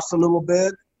he lost a little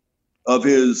bit of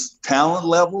his talent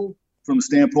level from the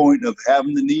standpoint of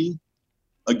having the knee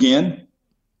again,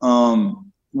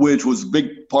 which was a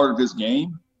big part of his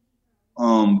game.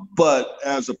 But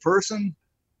as a person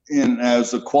and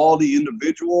as a quality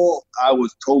individual, I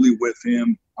was totally with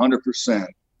him 100%.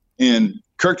 And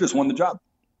Kirk just won the job.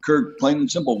 Kirk, plain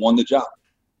and simple, won the job.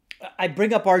 I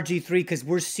bring up RG3 because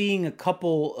we're seeing a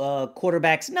couple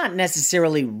quarterbacks, not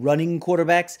necessarily running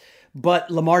quarterbacks, but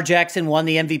Lamar Jackson won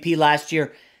the MVP last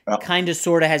year. Kind of,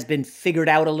 sort of has been figured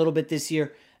out a little bit this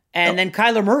year. And then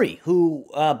Kyler Murray, who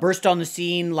burst on the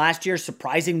scene last year,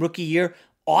 surprising rookie year,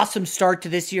 awesome start to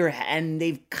this year, and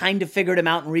they've kind of figured him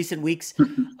out in recent weeks.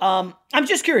 I'm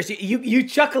just curious. You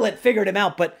chuckle at figured him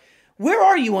out, but where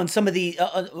are you on some of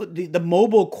the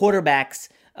mobile quarterbacks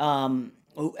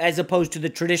as opposed to the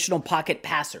traditional pocket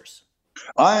passers?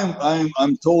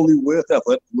 I'm totally with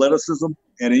athleticism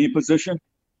at any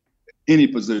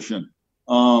position.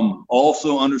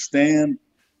 Also understand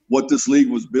what this league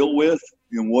was built with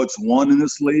and what's won in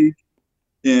this league.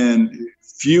 And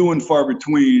few and far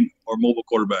between are mobile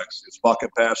quarterbacks. It's pocket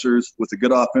passers with a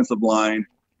good offensive line,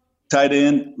 tight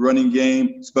end, running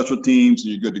game, special teams,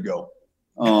 and you're good to go.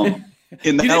 And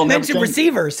you didn't mention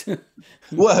receivers.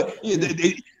 Well,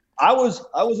 I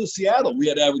was in Seattle. We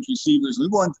had average receivers.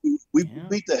 We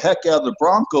beat the heck out of the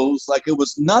Broncos like it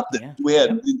was nothing. Yeah. We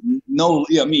had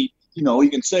you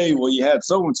can say, well, you had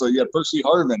so-and-so, you had Percy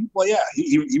Harvin. Well, yeah,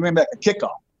 he ran back a kickoff.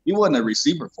 He wasn't a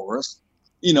receiver for us,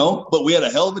 but we had a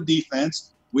hell of a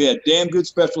defense. We had damn good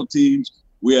special teams.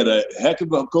 We had a heck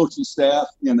of a coaching staff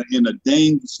and a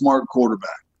dang smart quarterback.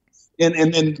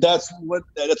 And that's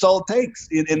all it takes.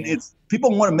 And it's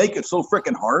people want to make it so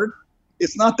freaking hard.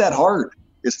 It's not that hard.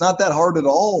 It's not that hard at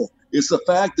all. It's the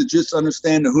fact that just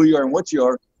understand who you are and what you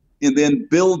are, and then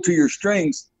build to your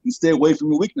strengths and stay away from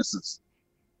your weaknesses.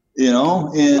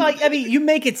 And you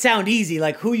make it sound easy,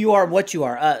 like who you are and what you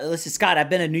are. Listen, Scott, I've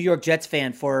been a New York Jets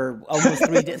fan for almost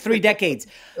three decades.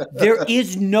 There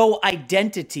is no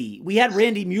identity. We had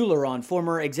Randy Mueller on,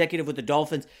 former executive with the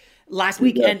Dolphins, last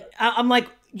week, and I'm like,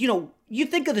 you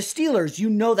think of the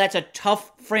Steelers, that's a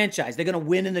tough franchise. They're going to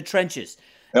win in the trenches.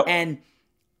 Yep. And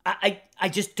I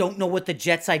just don't know what the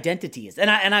Jets' identity is.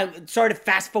 And I sorry to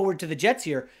fast forward to the Jets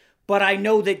here, but I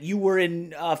know that you were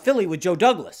in Philly with Joe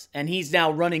Douglas, and he's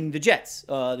now running the Jets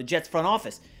front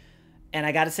office. And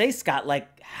I got to say, Scott,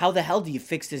 how the hell do you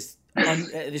fix this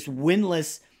this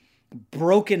winless,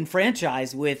 broken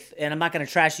franchise with? And I'm not going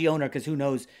to trash the owner because who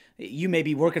knows, you may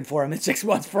be working for him in 6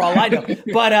 months for all I know.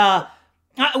 But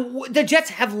the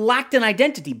Jets have lacked an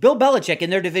identity. Bill Belichick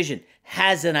in their division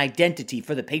has an identity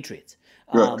for the Patriots.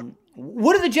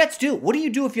 What do the Jets do? What do you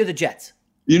do if you're the Jets?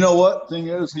 You know what? Thing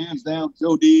is, hands down,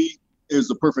 Joe D is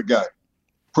the perfect guy.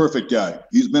 Perfect guy.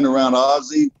 He's been around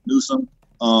Ozzie Newsome.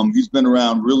 He's been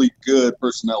around really good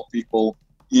personnel people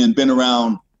and been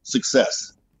around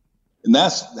success. And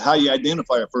that's how you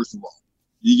identify it, first of all.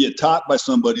 You get taught by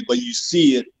somebody, but you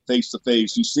see it face to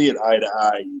face. You see it eye to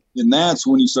eye. And that's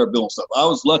when you start building stuff. I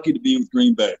was lucky to be with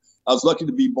Green Bay. I was lucky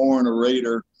to be born a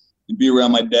Raider and be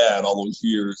around my dad all those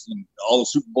years and all the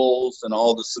Super Bowls and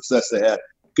all the success they had.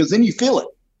 Because then you feel it.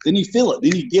 Then you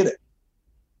get it.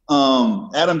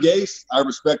 Adam Gase, I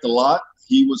respect a lot.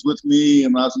 He was with me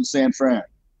when I was in San Fran.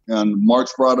 And March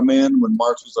brought him in when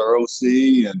March was our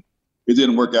OC. And it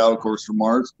didn't work out, of course, for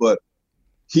March. But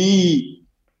he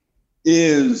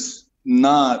is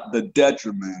not the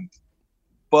detriment,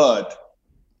 but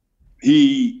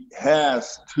he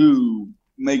has to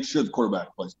make sure the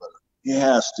quarterback plays better. He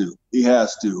has to.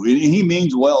 And he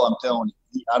means well, I'm telling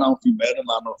you. I don't know if you met him.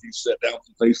 I don't know if you sat down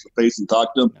face to face and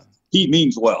talked to him. He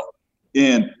means well.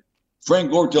 And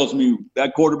Frank Gore tells me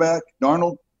that quarterback,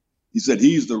 Darnold, he said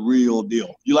he's the real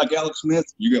deal. You like Alex Smith?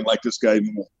 You're going to like this guy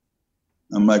even more.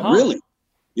 I'm like, really?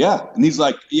 Yeah. And he's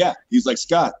like, yeah. He's like,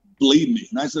 Scott, believe me.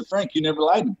 And I said, Frank, you never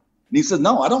lied to me. And he said,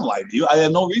 no, I don't lie to you. I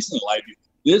have no reason to lie to you.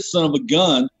 This son of a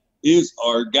gun is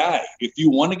our guy. If you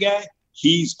want a guy,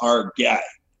 he's our guy.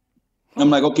 I'm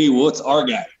like, okay, well, it's our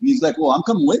guy. And he's like, well, I'm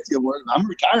coming with you. I'm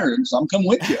retiring, so I'm coming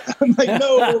with you. I'm like,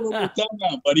 no, time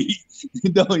out, buddy.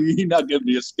 No, you're not going to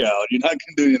be a scout. You're not going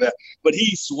to do any of that. But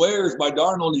he swears by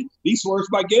Darnold. He swears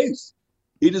by Gase.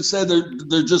 He just said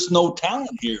there's just no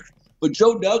talent here. But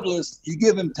Joe Douglas, you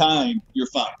give him time, you're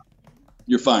fine.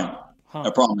 You're fine. I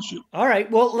promise you. All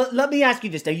right. Well, let me ask you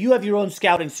this. Now, you have your own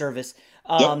scouting service.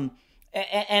 And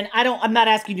I'm not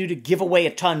asking you to give away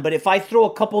a ton, but if I throw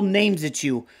a couple names at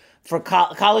you for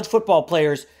college football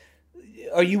players,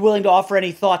 are you willing to offer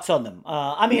any thoughts on them?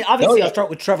 I mean, obviously, I'll start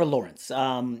with Trevor Lawrence.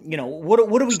 What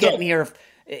are we getting here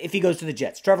if he goes to the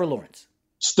Jets? Trevor Lawrence.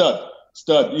 Stud.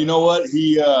 You know what?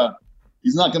 He's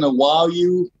not going to wow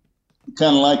you,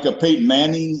 kind of like a Peyton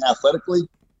Manning athletically.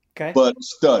 Okay. But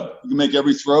stud. You can make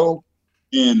every throw.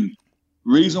 And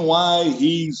reason why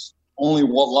he's only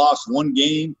lost one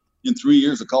game in 3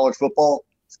 years of college football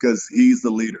is because he's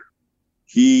the leader.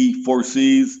 He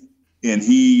foresees and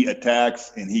he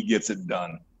attacks and he gets it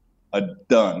done.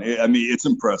 Done. I mean, it's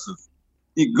impressive.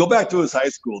 You go back to his high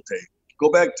school tape. Go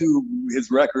back to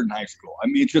his record in high school. I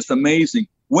mean, it's just amazing.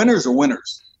 Winners are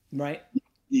winners. Right.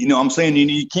 You know, I'm saying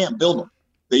you can't build them.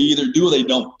 They either do or they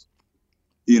don't.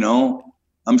 You know,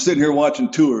 I'm sitting here watching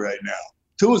Tua right now.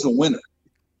 Tua's a winner.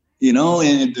 You know,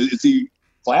 and is he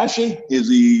flashy? Is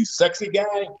he sexy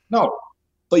guy? No.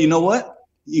 But you know what?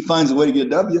 He finds a way to get a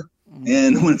W.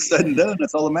 And when it's said and done,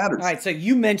 that's all that matters. All right, so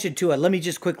you mentioned Tua. Let me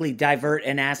just quickly divert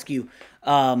and ask you.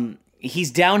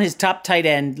 He's down his top tight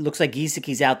end. Looks like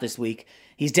Gesicki's out this week.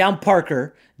 He's down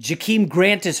Parker. Jakeem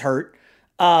Grant is hurt.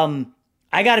 I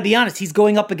got to be honest. He's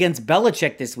going up against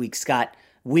Belichick this week, Scott.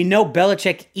 We know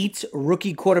Belichick eats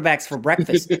rookie quarterbacks for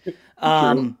breakfast.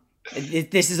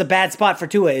 This is a bad spot for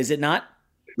Tua, is it not?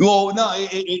 Well, no,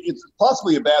 it's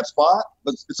possibly a bad spot,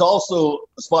 but it's also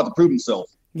a spot to prove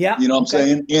himself. Yeah. You know what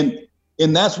I'm saying?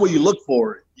 And that's what you look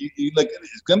for. You like,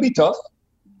 it's going to be tough.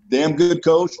 Damn good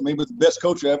coach, maybe the best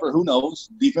coach ever. Who knows?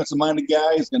 Defensive-minded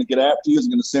guy is going to get after you. He's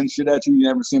going to send shit at you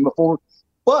never seen before.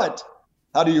 But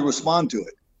how do you respond to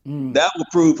it? That will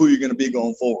prove who you're going to be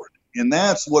going forward. And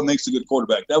that's what makes a good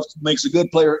quarterback. That makes a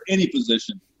good player any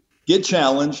position. Get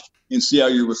challenged and see how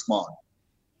you respond.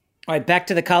 All right, back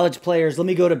to the college players. Let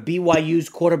me go to BYU's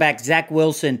quarterback, Zach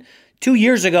Wilson. 2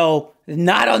 years ago,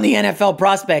 not on the NFL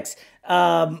prospects.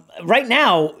 Right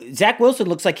now, Zach Wilson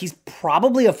looks like he's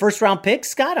probably a first-round pick.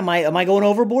 Scott, am I going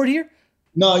overboard here?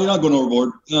 No, you're not going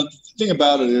overboard. The thing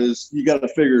about it is you got to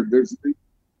figure there's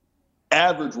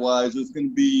average-wise, there's going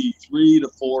to be 3 to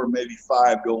 4, maybe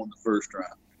 5 go in the first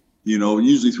round. You know,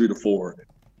 usually 3 to 4.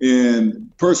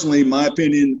 And personally, my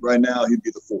opinion, right now, he'd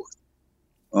be the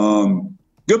 4th.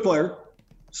 Good player,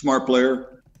 smart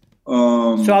player.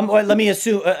 Let me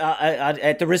assume,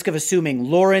 at the risk of assuming,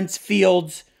 Lawrence,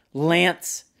 Fields,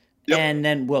 Lance, and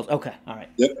then Wills. Okay, all right.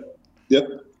 Yep,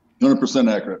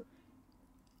 100% accurate.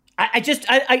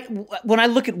 I when I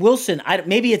look at Wilson,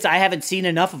 maybe it's I haven't seen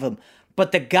enough of him,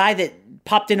 but the guy that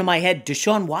popped into my head,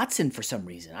 Deshaun Watson, for some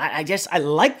reason. I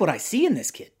like what I see in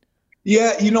this kid.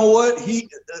 Yeah, you know what? He's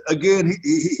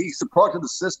a product of the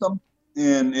system,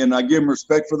 and I give him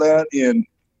respect for that. And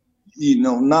you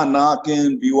know, not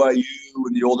knocking BYU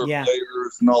and the older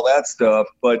players and all that stuff,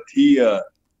 but he's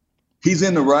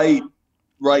in the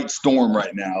right storm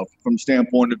right now from the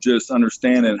standpoint of just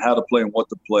understanding how to play and what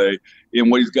to play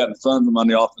and what he's got in front of him on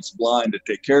the offensive line to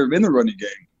take care of in the running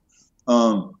game.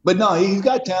 But no, he's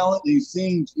got talent. He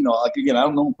seems, you know, like, again, I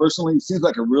don't know him personally. He seems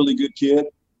like a really good kid.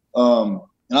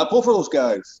 And I pull for those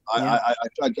guys. I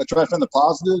try to find the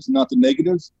positives, not the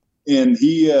negatives. And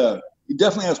he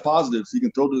definitely has positives. He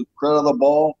can throw the crowd of the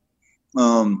ball.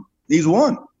 He's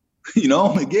won.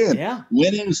 Again,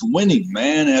 winning's winning,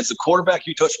 man. And as a quarterback,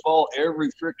 you touch the ball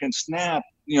every freaking snap,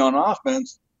 on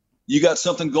offense. You got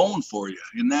something going for you.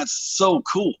 And that's so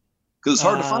cool because it's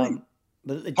hard to find.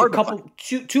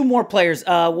 Two more players.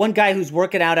 One guy who's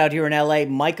working out here in LA,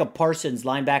 Micah Parsons,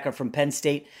 linebacker from Penn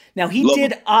State. Now he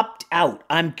did opt out.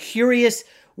 I'm curious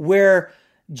where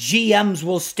GMs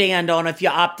will stand on if you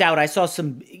opt out. I saw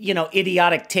some,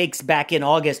 idiotic takes back in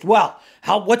August. Well,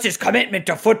 what's his commitment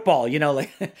to football?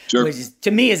 Sure. Which is,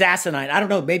 to me is asinine. I don't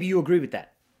know. Maybe you agree with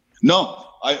that. No,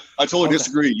 I totally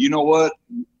disagree. You know what?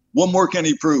 What more can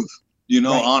he prove?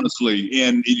 Honestly.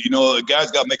 And, a guy's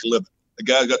got to make a living. The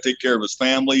guy's got to take care of his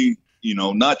family,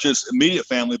 not just immediate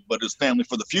family, but his family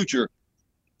for the future.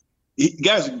 The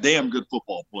guy's a damn good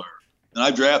football player. And I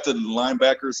drafted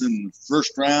linebackers in the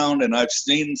first round, and I've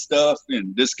seen stuff,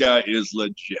 and this guy is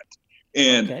legit.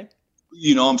 And,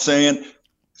 I'm saying,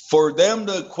 for them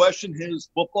to question his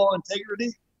football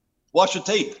integrity, watch the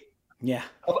tape. Yeah.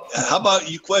 How about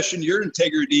you question your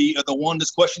integrity of the one that's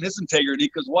questioning his integrity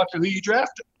because watch who you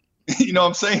drafted. You know what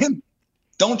I'm saying?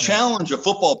 Don't challenge a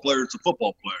football player as a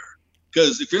football player.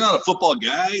 Because if you're not a football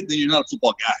guy, then you're not a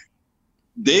football guy.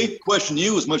 They question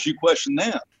you as much as you question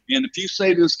them. And if you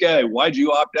say to this guy, why'd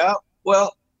you opt out?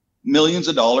 Well, millions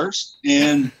of dollars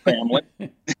and family,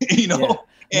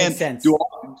 Makes sense.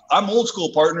 I'm old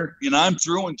school, partner, and I'm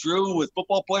through and through with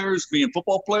football players being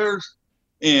football players.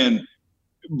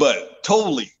 But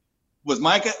totally, with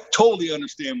Micah, totally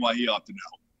understand why he opted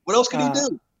out. What else can he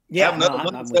do? Have another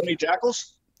 170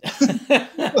 tackles?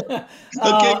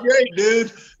 Okay, great,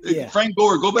 dude. Yeah. Frank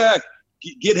Gore, go back.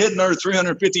 Get hit another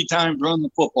 350 times, run the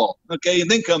football. Okay, and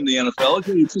then come to the NFL.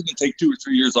 It's going to take 2 or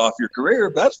 3 years off your career,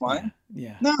 but that's fine.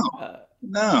 Yeah. No.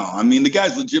 I mean, the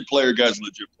guy's a legit player.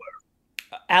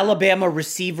 Alabama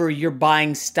receiver you're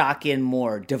buying stock in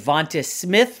more, Devonta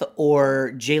Smith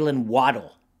or Jalen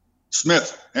Waddle?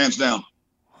 Smith, hands down.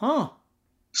 Huh.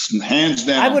 Hands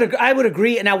down. I would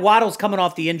agree. And now Waddle's coming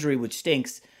off the injury, which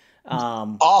stinks.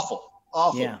 Awful.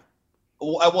 Yeah.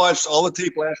 I watched all the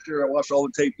tape last year. I watched all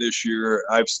the tape this year.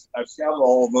 I've scouted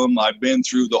all of them. I've been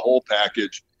through the whole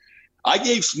package. I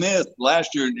gave Smith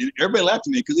last year, and everybody laughed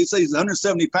at me because they say he's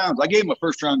 170 pounds. I gave him a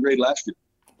first-round grade last year.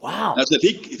 Wow. I said,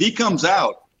 if he comes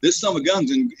out, this son of a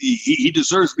guns, and he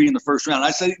deserves to be in the first round.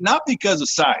 I said, not because of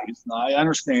size. I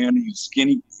understand he's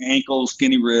skinny ankles,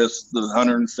 skinny wrists, the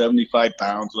 175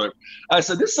 pounds, whatever. I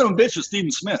said, this son of a bitch is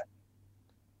Stephen Smith.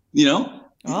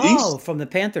 From the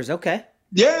Panthers. Okay.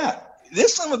 Yeah.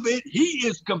 This son of a bitch, he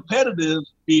is competitive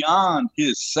beyond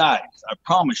his size. I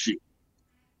promise you.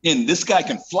 And this guy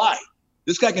can fly.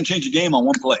 This guy can change the game on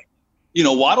one play.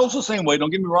 Waddle's the same way. Don't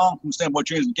get me wrong from the standpoint of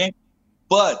changing the game.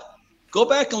 But go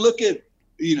back and look at,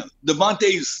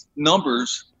 Devontae's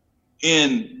numbers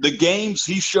in the games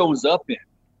he shows up in.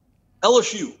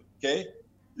 LSU, okay?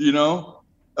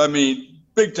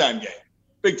 Big time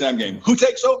game. Who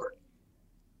takes over?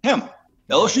 Him.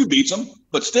 LSU beats him,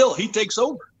 but still he takes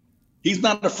over. He's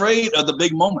not afraid of the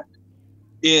big moment.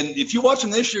 And if you watch him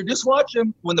this year, just watch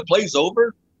him when the play's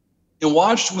over and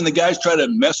watch when the guys try to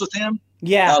mess with him.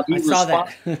 Yeah, I saw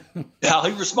that. How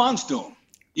he responds to him.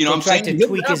 He tried to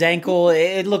tweak his ankle.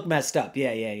 It looked messed up.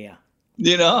 Yeah. It's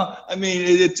the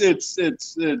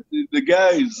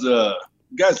guy's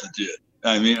legit.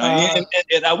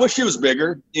 And I wish he was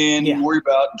bigger. And you worry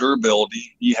about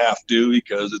durability. You have to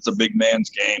because it's a big man's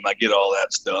game. I get all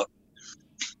that stuff.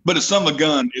 But a son of a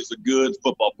gun is a good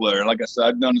football player. Like I said,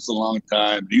 I've done this a long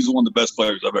time. He's one of the best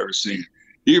players I've ever seen.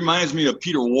 He reminds me of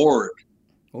Peter Ward.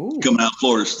 Ooh. Coming out of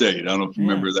Florida State. I don't know if you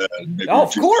remember that. Maybe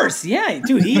of course. Yeah.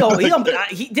 Dude, he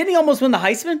didn't he almost win the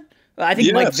Heisman? I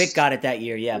think Mike Vick got it that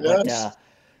year. Yeah. Yes. But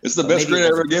it's the best grade I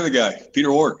ever gave a guy.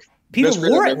 Peter Ward. Peter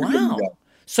Ward. Wow.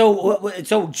 So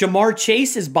Jamar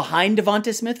Chase is behind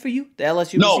Devonta Smith for you, the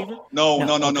LSU receiver? No.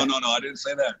 I didn't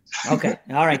say that. Okay.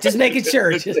 All right. Just making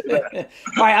sure. All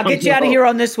right. I'll get you out of here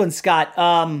on this one, Scott.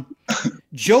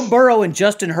 Joe Burrow and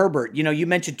Justin Herbert. You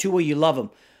mentioned Tua. You love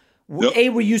them.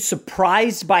 Yep. Were you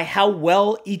surprised by how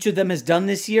well each of them has done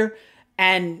this year?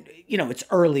 And, it's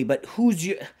early, but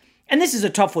and this is a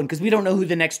tough one because we don't know who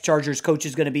the next Chargers coach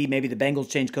is going to be. Maybe the Bengals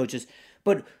change coaches.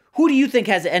 But who do you think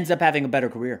ends up having a better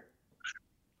career?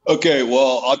 Okay,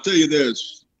 well, I'll tell you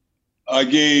this. I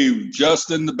gave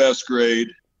Justin the best grade.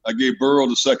 I gave Burrow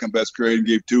the second best grade and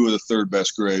gave Tua the third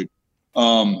best grade.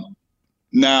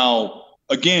 Now,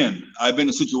 again, I've been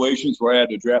in situations where I had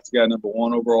to draft the guy number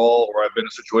 1 overall, or I've been in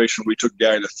a situation where we took a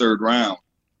guy in the third round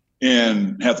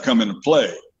and have to come in and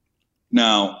play.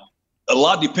 Now, a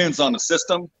lot depends on the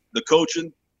system, the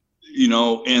coaching,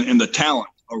 and the talent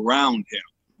around him.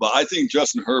 But I think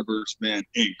Justin Herbert's been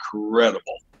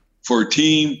incredible for a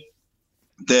team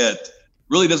that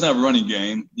really doesn't have a running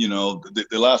game.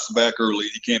 They lost back early.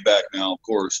 He came back now, of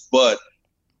course. But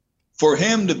for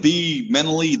him to be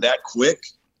mentally that quick,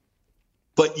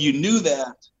 but you knew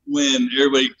that when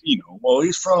everybody,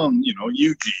 he's from,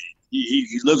 UG.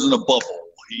 He lives in a bubble.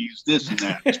 He's this and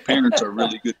that. His parents are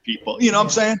really good people. You know what I'm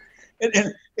saying?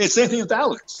 And it's same thing with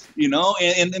Alex,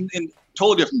 and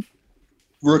totally different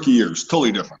rookie years,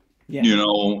 totally different. Yeah.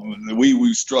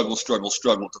 We struggled with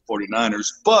the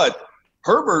 49ers, but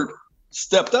Herbert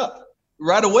stepped up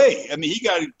right away. I mean, he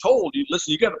got told,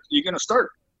 listen, you're going to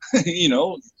start,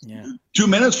 2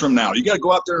 minutes from now, you got to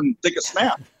go out there and take a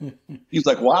snap. He's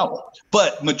like, wow.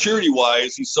 But maturity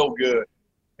wise, he's so good.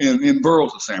 And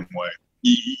Burrow's the same way.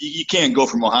 You can't go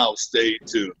from Ohio State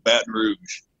to Baton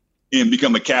Rouge and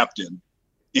become a captain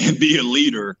and be a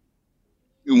leader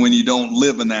when you don't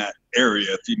live in that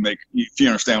area, if you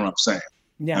understand what I'm saying.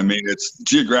 Yeah. I mean, it's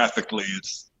geographically,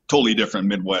 it's totally different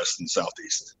Midwest and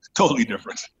Southeast. Totally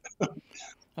different.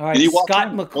 All right, Scott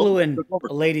McCloughan,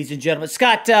 ladies and gentlemen.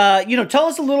 Scott, tell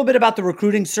us a little bit about the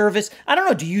recruiting service. I don't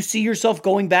know, do you see yourself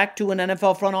going back to an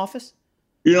NFL front office?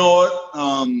 You know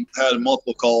what? Had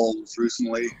multiple calls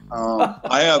recently.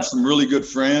 I have some really good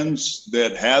friends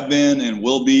that have been and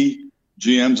will be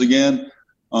GMs again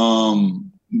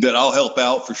that I'll help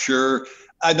out for sure.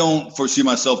 I don't foresee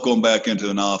myself going back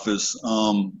into an office.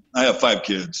 I have 5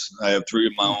 kids. I have 3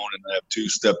 of my own, and I have 2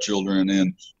 stepchildren,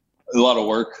 and a lot of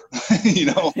work,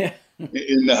 and,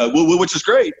 which is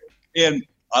great. And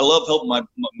I love helping my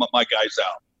guys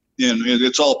out. And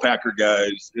it's all Packer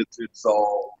guys. It's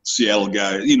all Seattle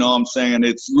guys. You know what I'm saying?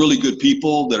 It's really good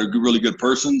people that are really good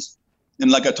persons.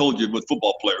 And like I told you with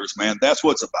football players, man, that's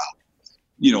what it's about.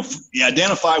 You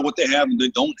identify what they have and they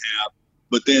don't have,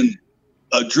 but then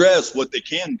address what they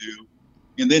can do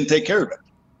and then take care of it.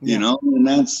 Yeah. And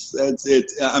that's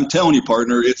it. I'm telling you,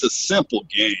 partner, it's a simple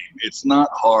game. It's not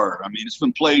hard. I mean, it's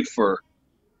been played for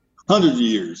hundreds of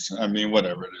years. I mean,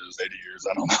 whatever it is, 80 years,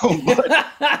 I don't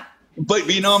know.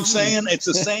 But you know what I'm saying? It's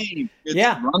the same. It's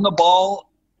run the ball,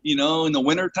 in the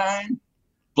wintertime,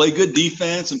 play good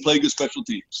defense and play good special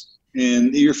teams.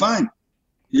 And you're fine.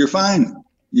 You're fine.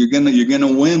 You're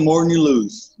gonna win more than you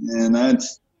lose. And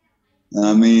that's,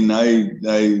 I mean, I've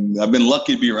been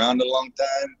lucky to be around a long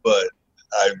time, but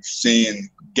I've seen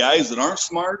guys that aren't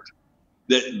smart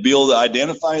that be able to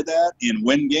identify that and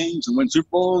win games and win Super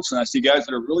Bowls. And I see guys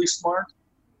that are really smart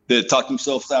that talk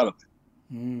themselves out of it.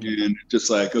 And just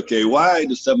like, okay, why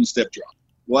the 7-step drop?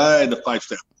 Why the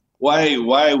 5-step? Why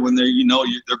when they're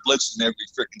they're blitzing every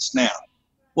freaking snap?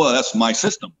 Well, that's my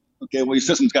system. Okay, well, your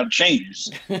system's got to change.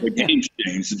 The game's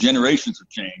changed. The generations have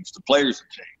changed. The players have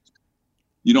changed.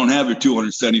 You don't have your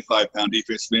 275-pound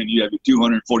defensive end. You have your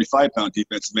 245-pound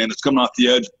defensive end that's coming off the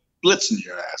edge, blitzing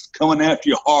your ass, coming after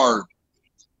you hard.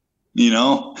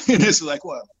 And it's like,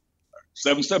 well,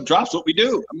 7-step drop's what we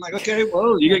do. I'm like, okay,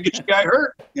 well, you got to get your guy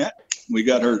hurt. Yeah. We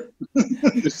got hurt.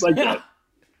 Just like that.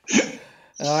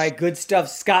 All right, good stuff.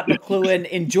 Scott McCloughan.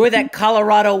 Enjoy that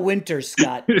Colorado winter,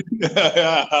 Scott.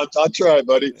 I'll try,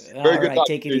 buddy. Very good.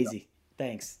 Take it easy.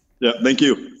 Thanks. Yeah, thank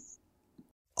you.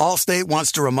 Allstate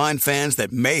wants to remind fans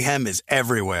that mayhem is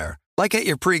everywhere, like at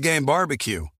your pregame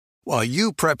barbecue. While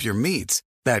you prep your meats,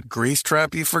 that grease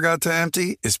trap you forgot to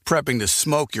empty is prepping to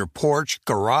smoke your porch,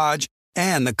 garage,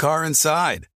 and the car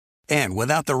inside. And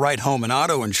without the right home and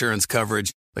auto insurance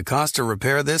coverage, the cost to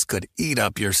repair this could eat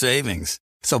up your savings.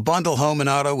 So bundle home and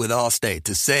auto with Allstate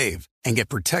to save and get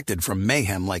protected from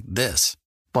mayhem like this.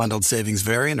 Bundled savings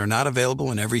vary and are not available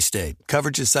in every state.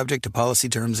 Coverage is subject to policy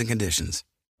terms and conditions.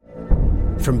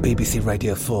 From BBC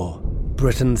Radio 4,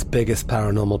 Britain's biggest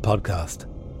paranormal podcast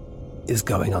is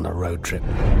going on a road trip.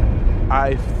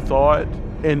 I thought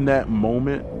in that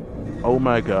moment, oh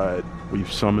my God,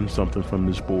 we've summoned something from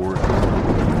this board.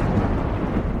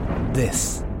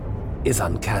 This is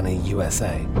Uncanny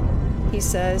USA. He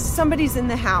says, somebody's in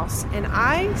the house, and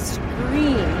I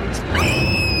screamed.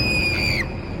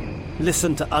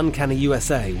 Listen to Uncanny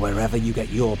USA wherever you get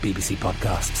your BBC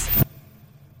podcasts,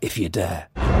 if you dare.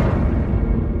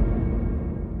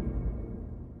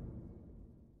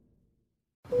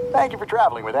 Thank you for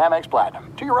traveling with Amex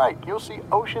Platinum. To your right, you'll see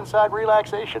oceanside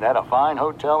relaxation at a fine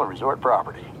hotel and resort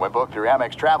property. When booked through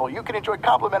Amex Travel, you can enjoy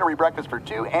complimentary breakfast for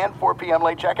 2 and 4 p.m.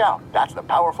 late checkout. That's the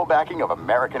powerful backing of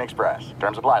American Express.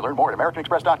 Terms apply. Learn more at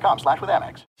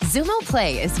americanexpress.com/withAmex. Xumo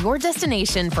Play is your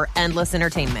destination for endless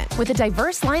entertainment. With a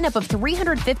diverse lineup of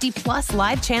 350-plus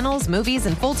live channels, movies,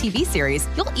 and full TV series,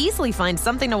 you'll easily find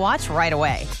something to watch right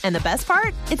away. And the best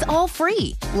part? It's all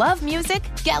free. Love music?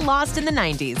 Get lost in the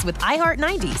 90s with iHeart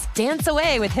 90s. Dance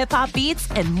away with hip-hop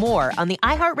beats and more on the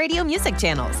iHeartRadio music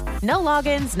channels. No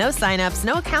logins, no signups,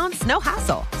 no accounts, no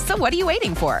hassle. So what are you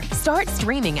waiting for? Start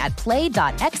streaming at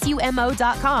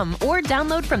play.xumo.com or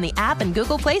download from the app and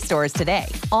Google Play stores today.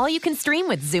 All you can stream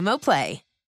with Xumo Play.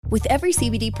 With every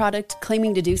CBD product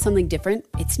claiming to do something different,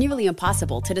 it's nearly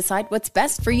impossible to decide what's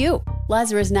best for you.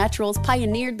 Lazarus Naturals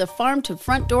pioneered the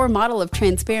farm-to-front-door model of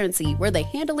transparency, where they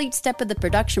handle each step of the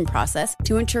production process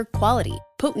to ensure quality,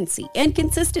 potency, and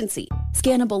consistency.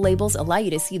 Scannable labels allow you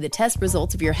to see the test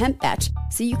results of your hemp batch,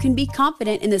 so you can be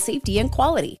confident in the safety and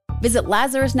quality. Visit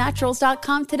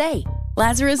LazarusNaturals.com today.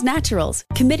 Lazarus Naturals,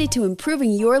 committed to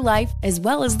improving your life as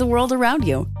well as the world around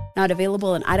you. Not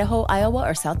available in Idaho, Iowa,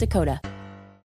 or South Dakota.